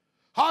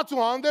 Հաց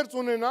ու հանդերձ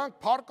ունենանք,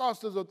 փառք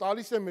Աստծո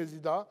տալիս է մեզի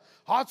դա,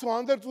 հաց ու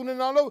հանդերձ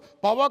ունենալով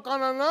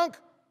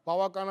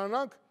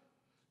բավականանանք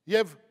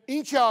եւ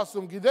ինչ է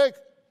ասում, գիտեք,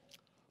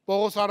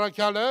 Պողոս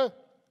առաքյալը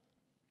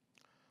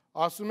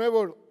ասում է,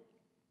 որ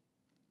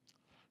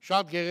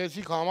շատ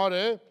գեղեցիկ համար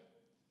է,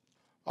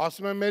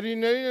 ասում է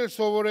մերիներին էլ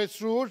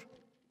սովորեցրուր,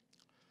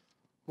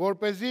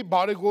 որպեսզի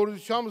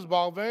բարեգործությամբ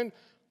զբաղվեն,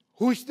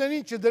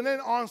 հույսներին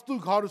չդնեն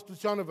անստույգ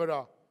հարստությանը վրա։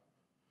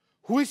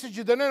 Հույսը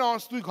չդնեն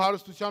անստույգ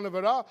հարստությանը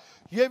վրա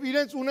եւ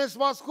իրենց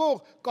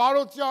ունեցվածքով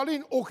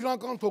կարոցյալին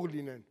օգնական թող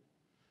լինեն։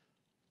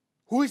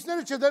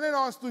 Հույսները չդնեն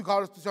անստույգ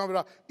հարստության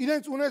վրա,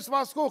 իրենց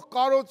ունեցվածքով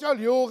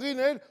կարոցյալ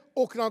յողին էլ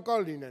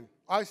օգնական լինեն։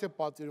 Այս է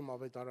պատերում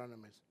ավետարանը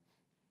մեզ։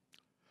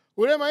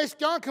 Ուրեմն այս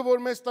կյանքը,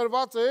 որ մեզ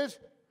տրված էր,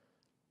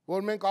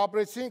 որ մենք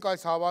ապրեցինք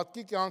այս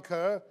հավատքի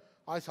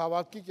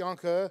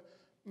կյանքը,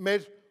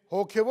 մեր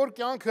հոգևոր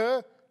կյանքը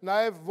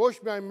նաև ոչ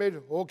միայն մեր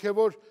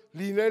հոգևոր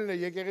լինելն է,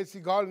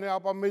 եկեղեցի գալն է,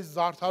 ապա մեզ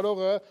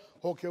զարդարողը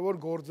հոգևոր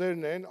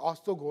գործերն են,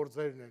 Աստծո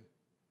գործերն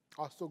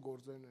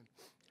են։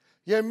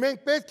 Եվ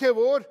մենք պետք է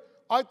որ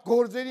այդ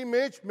գործերի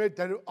մեջ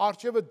մեր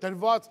առջևը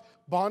դրված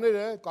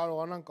բաները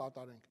կարողանանք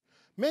կատարենք։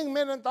 Մենք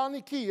մեր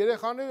ընտանիքի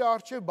երեխաների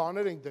առջև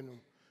բաներ ենք դնում։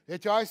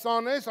 Եթե այս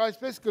անես,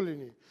 այսպես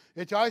կլինի։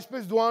 Եթե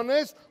այսպես դու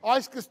անես,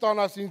 այս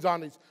կստանաս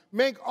ինձանից։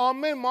 Մենք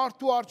ամեն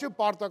մարդու առջև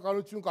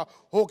պարտականություն կա,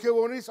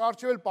 հոգևորից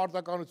առջև էլ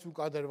պարտականություն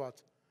կա դրված։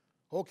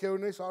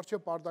 Հոգևորից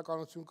առջև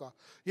պարտականություն կա։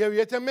 Եվ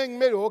եթե մենք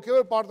մեր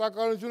հոգևոր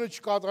պարտականությունը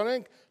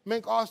չկատարենք,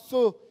 մենք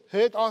Աստծո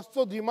հետ,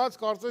 Աստծո դիմաց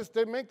կարծես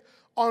թե մենք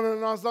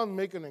անհնազանդ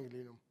մեկն ենք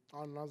լինում։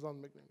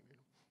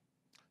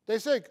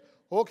 Տեսեք,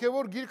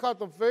 հոգևոր գիրք է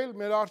տպվել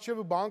մեր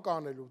առջևը բան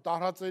կանելու,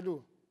 տարածելու։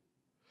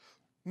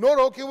 Նոր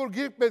հոգևոր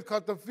գիրք պետք է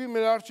տպվի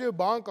մեր առջևը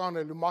բան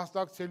կանելու,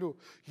 մասնակցելու։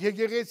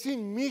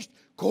 Եկեղեցին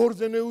միշտ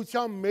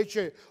գործունեության մեջ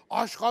է,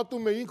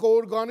 աշխատում է, ինքը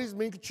օրգանիզմ,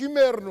 ինքը չի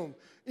մեռնում,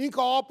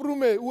 ինքը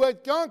ապրում է ու այդ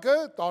կյանքը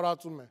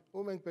տարածում է,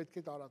 ու մենք պետք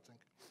է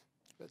տարածենք։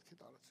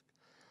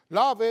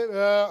 Լավ է,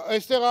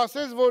 այստեղ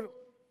ասես, որ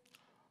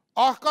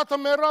աղքատը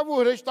մեռավ ու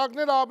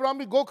հրեշտակները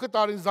Աբրահամի գոգը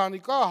տարին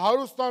զանիկա,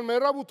 հարուստան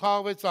մեռավ ու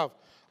թաղվեցավ։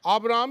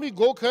 Աբրահամի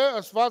գոգը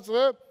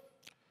ըսվածը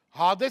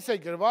Հադես է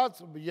գրված,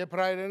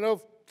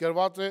 եբրայերենով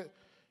գրված է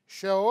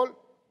Շեոլ,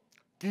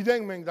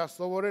 գիտենք մենք դա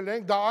սովորել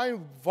ենք, դա այն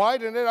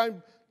վայրն էր, այն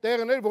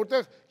տեղն էր,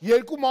 որտեղ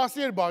երկու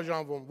մասի էր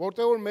բաժանվում,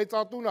 որտեղ որ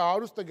մեծատունը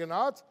հարուստը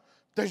գնաց,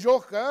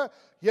 դժոխքը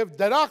եւ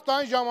դրախտ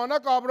այն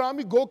ժամանակ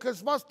Աբրահամի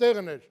գոգսված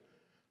տեղն էր։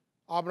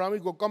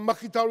 Աբրահամի գոգ կամ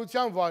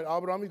մխիթարության վայր,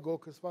 Աբրահամի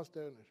գոգսված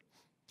տեղն էր։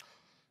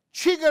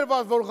 Չի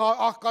գրված, որ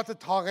աղքատը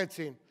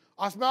թաղեցին,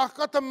 ասում է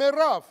աղքատը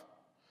մեռավ,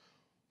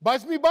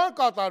 բայց մի բան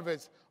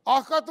կատարվեց,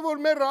 աղքատը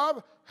որ մեռավ,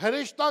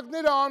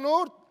 հրեշտակները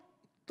անոր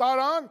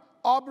տարան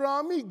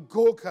Աբրահամի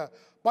գոգը,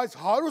 բայց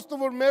հարուստը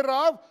որ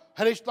մեռավ,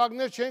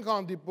 հրեշտակներ չենք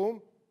հանդիպում,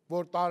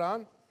 որ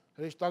տարան,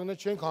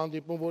 հրեշտակներ չենք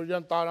հանդիպում, որ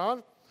իրան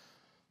տարան,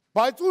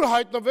 բայց ուր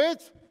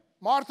հայտնվեց,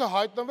 մարդը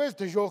հայտնվեց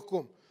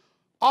դժոխքում։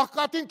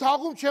 Աղքատին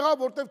թաղում չեղավ,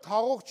 որտեղ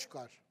թաղող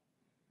չկար։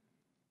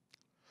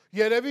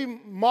 Երևի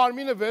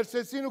մարմինը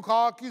վերցեցին ու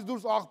քաղաքից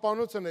դուրս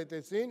աղբանոցը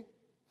նետեցին,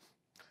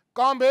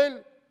 կամ էլ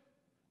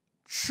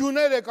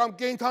շուները կամ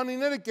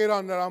կենդանիները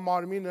կերան նրա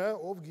մարմինը,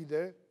 ով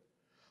գիտե,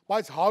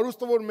 բայց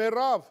հարուստը որ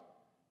մեռավ,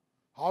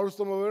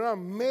 հարուստամով վրա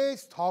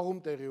մեծ թաղում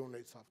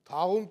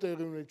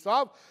տեղի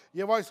ունեցավ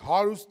եւ այս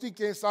հարուստի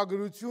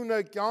կենսագրությունը,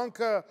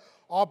 կյանքը,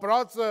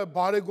 ապրածը,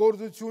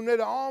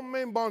 բարեգործությունները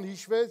ամեն բան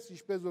հիշվեց,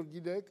 ինչպես որ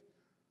գիտեք,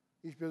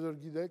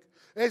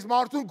 այս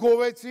մարդուն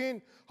գովեցին,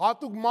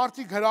 հատուկ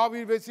մարդիկ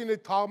հրավիրվեցին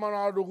այդ թաղման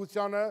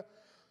արարողությանը,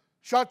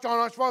 շատ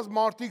ճանաչված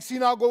մարդիկ,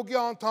 սինագոգի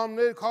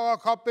անդամներ,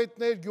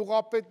 քաղաքապետներ,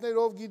 գյուղապետներ,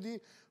 ով գիտի,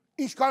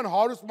 ինչքան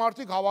հարուստ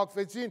մարդիկ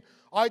հավաքվեցին,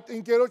 այդ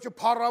ընկերոջը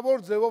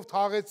փառավոր ձևով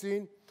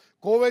թաղեցին,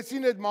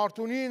 գովեցին այդ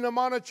մարդունի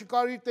նմանը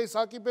չկար, իր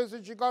տեսակի պես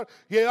չկար,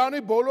 Երանի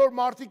բոլոր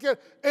մարդիկ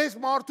այս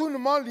մարդու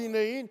նման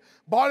լինեին,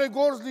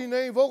 բարեգործ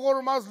լինեին,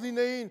 ողորմած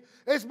լինեին,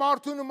 այս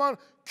մարդու նման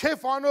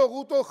քեֆ անող,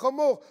 ուտող,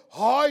 խմող,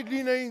 հայր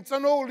լինեին,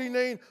 ծնող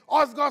լինեին,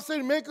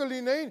 ազգասեր մեկը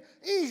լինեին,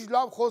 ինչ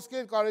լավ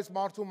խոսքեր կար այս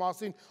մարդու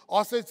մասին,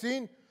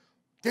 ասեցին,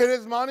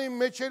 գերեզմանի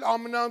մեջ էլ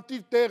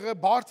ամենաընտիր տեղը,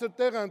 բարձր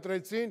տեղը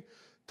ընտրեցին,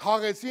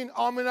 թաղեցին,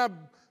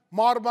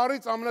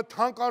 ամենամարմարից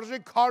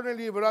ամենաթանկարժեք քարն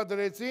էլի վրա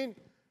դրեցին,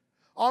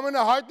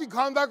 ամենահայտնի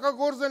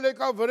քանդակագործն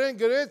եկավ վրեն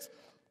գրեց,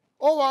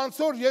 ով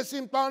անցոր ես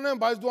իմ տանեմ,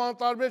 բայց դու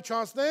անտարբեր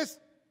չանցնես,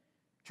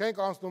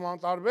 չենք անցնում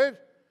անտարբեր,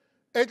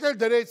 էդ էլ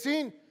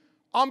դրեցին,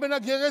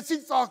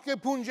 ամենագեղեցիկ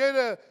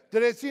ծաղկեփունջերը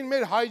դրեցին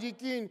մեր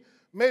հայրիկին,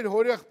 մեր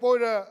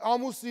հորեղբորը,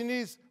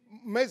 ամուսինիս,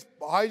 մեծ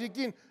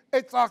հայրիկին,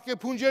 այդ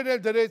ծաղկեփունջերն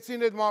էլ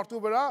դրեցին այդ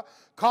մարդու վրա,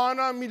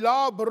 քահանան մի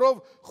լավ բռով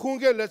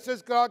խունգ է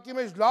լցրեց կրակի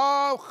մեջ,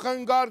 լավ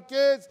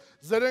խնգարկեց,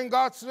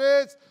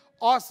 զրնգացրեց,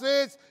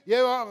 ասեց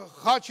եւ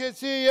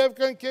խաչեցի եւ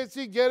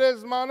կնքեցի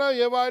գերեզմանը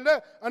եւ այլը,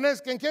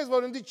 անես կնքեց,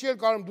 որ ընդի չի էլ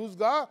կարում դուրս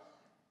գա,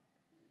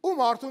 ու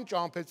մարդուն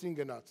ճամփեցին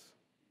գնաց։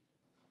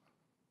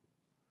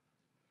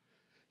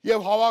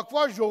 Եվ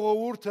հավաքված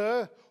ժողովուրդը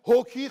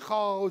հոգի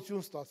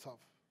խաղաղություն ստացավ,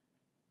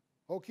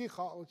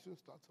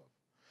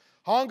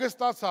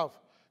 հանգստացավ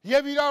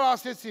եւ իրար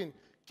ասեցին,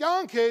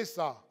 կյանք է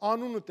սա,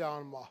 անունը տե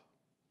անմա,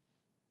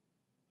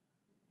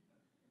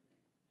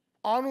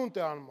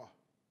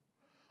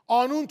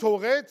 անուն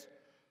թողեց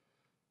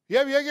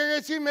եւ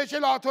եկեղեցի մեջ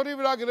էլ աթոռի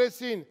վրա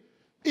գրեցին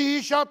ի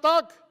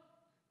հիշատակ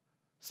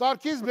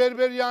Սարգիս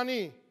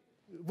Բերբերյանի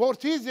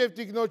որդից եւ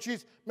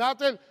տիկնոջից մի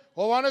հատ էլ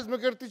Հովանես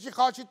Մկրտիչի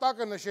խաչի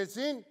տակը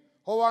նշեցին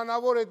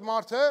հովանավոր այդ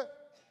մարդը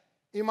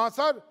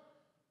իմացար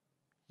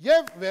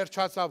եւ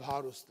վերջացավ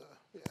հարուստը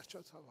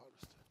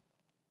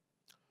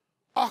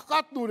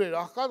Աղքատն ուր էր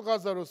Աղքատ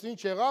Ղազարոսը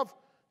ինչ եղավ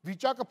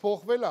վիճակը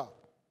փոխվել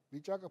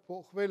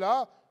է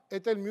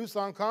էդ էլ մյուս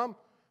անգամ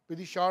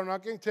Պետք է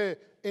շարունակենք, թե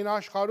այն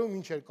աշխարհում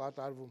ինչ էր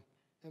կատարվում։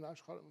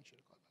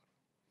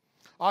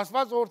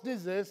 Աստված օրհնի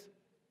ձեզ։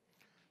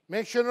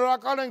 Մենք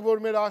շնորհակալ ենք,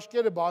 որ մեր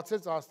աչքերը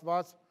բացեց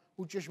Աստված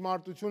ու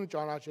ճշմարտությունը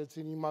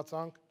ճանաչեցին,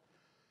 իմացանք։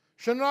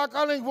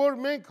 Շնորհակալ ենք, որ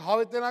մենք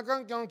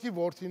հավիտենական կյանքի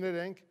որդիներ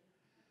ենք։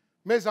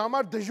 Մեզ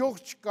համար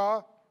դժոխք չկա։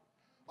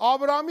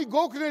 Աբրահամի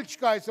գոգն էլ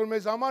չկա այսօր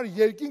մեզ համար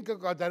երկինքը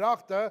կա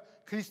դրախտը,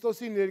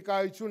 Քրիստոսի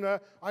ներկայությունը,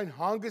 այն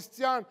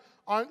հանգստյան,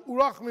 այն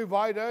ուրախ մի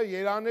վայրը,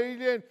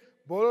 երանելի են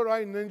բոլոր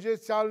այն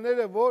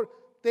ննջեցյալները, որ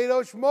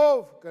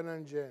տերոջմով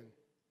կննջեն,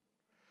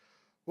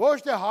 ոչ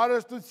թե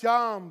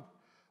հարստությամբ,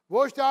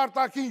 ոչ թե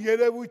արտաքին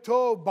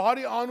երևույթով,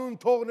 բարի անուն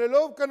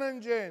թողնելով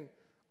կննջեն,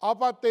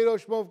 ապա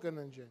տերոջմով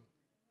կննջեն։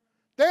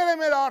 Տերը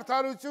մեր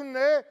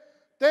արդարությունն է,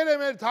 Տերը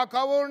մեր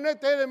թագավորն է,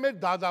 Տերը մեր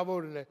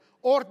դադավորն է,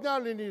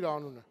 օրհնյալ լինի իր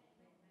անունը։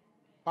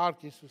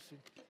 Փառք Հիսուսի։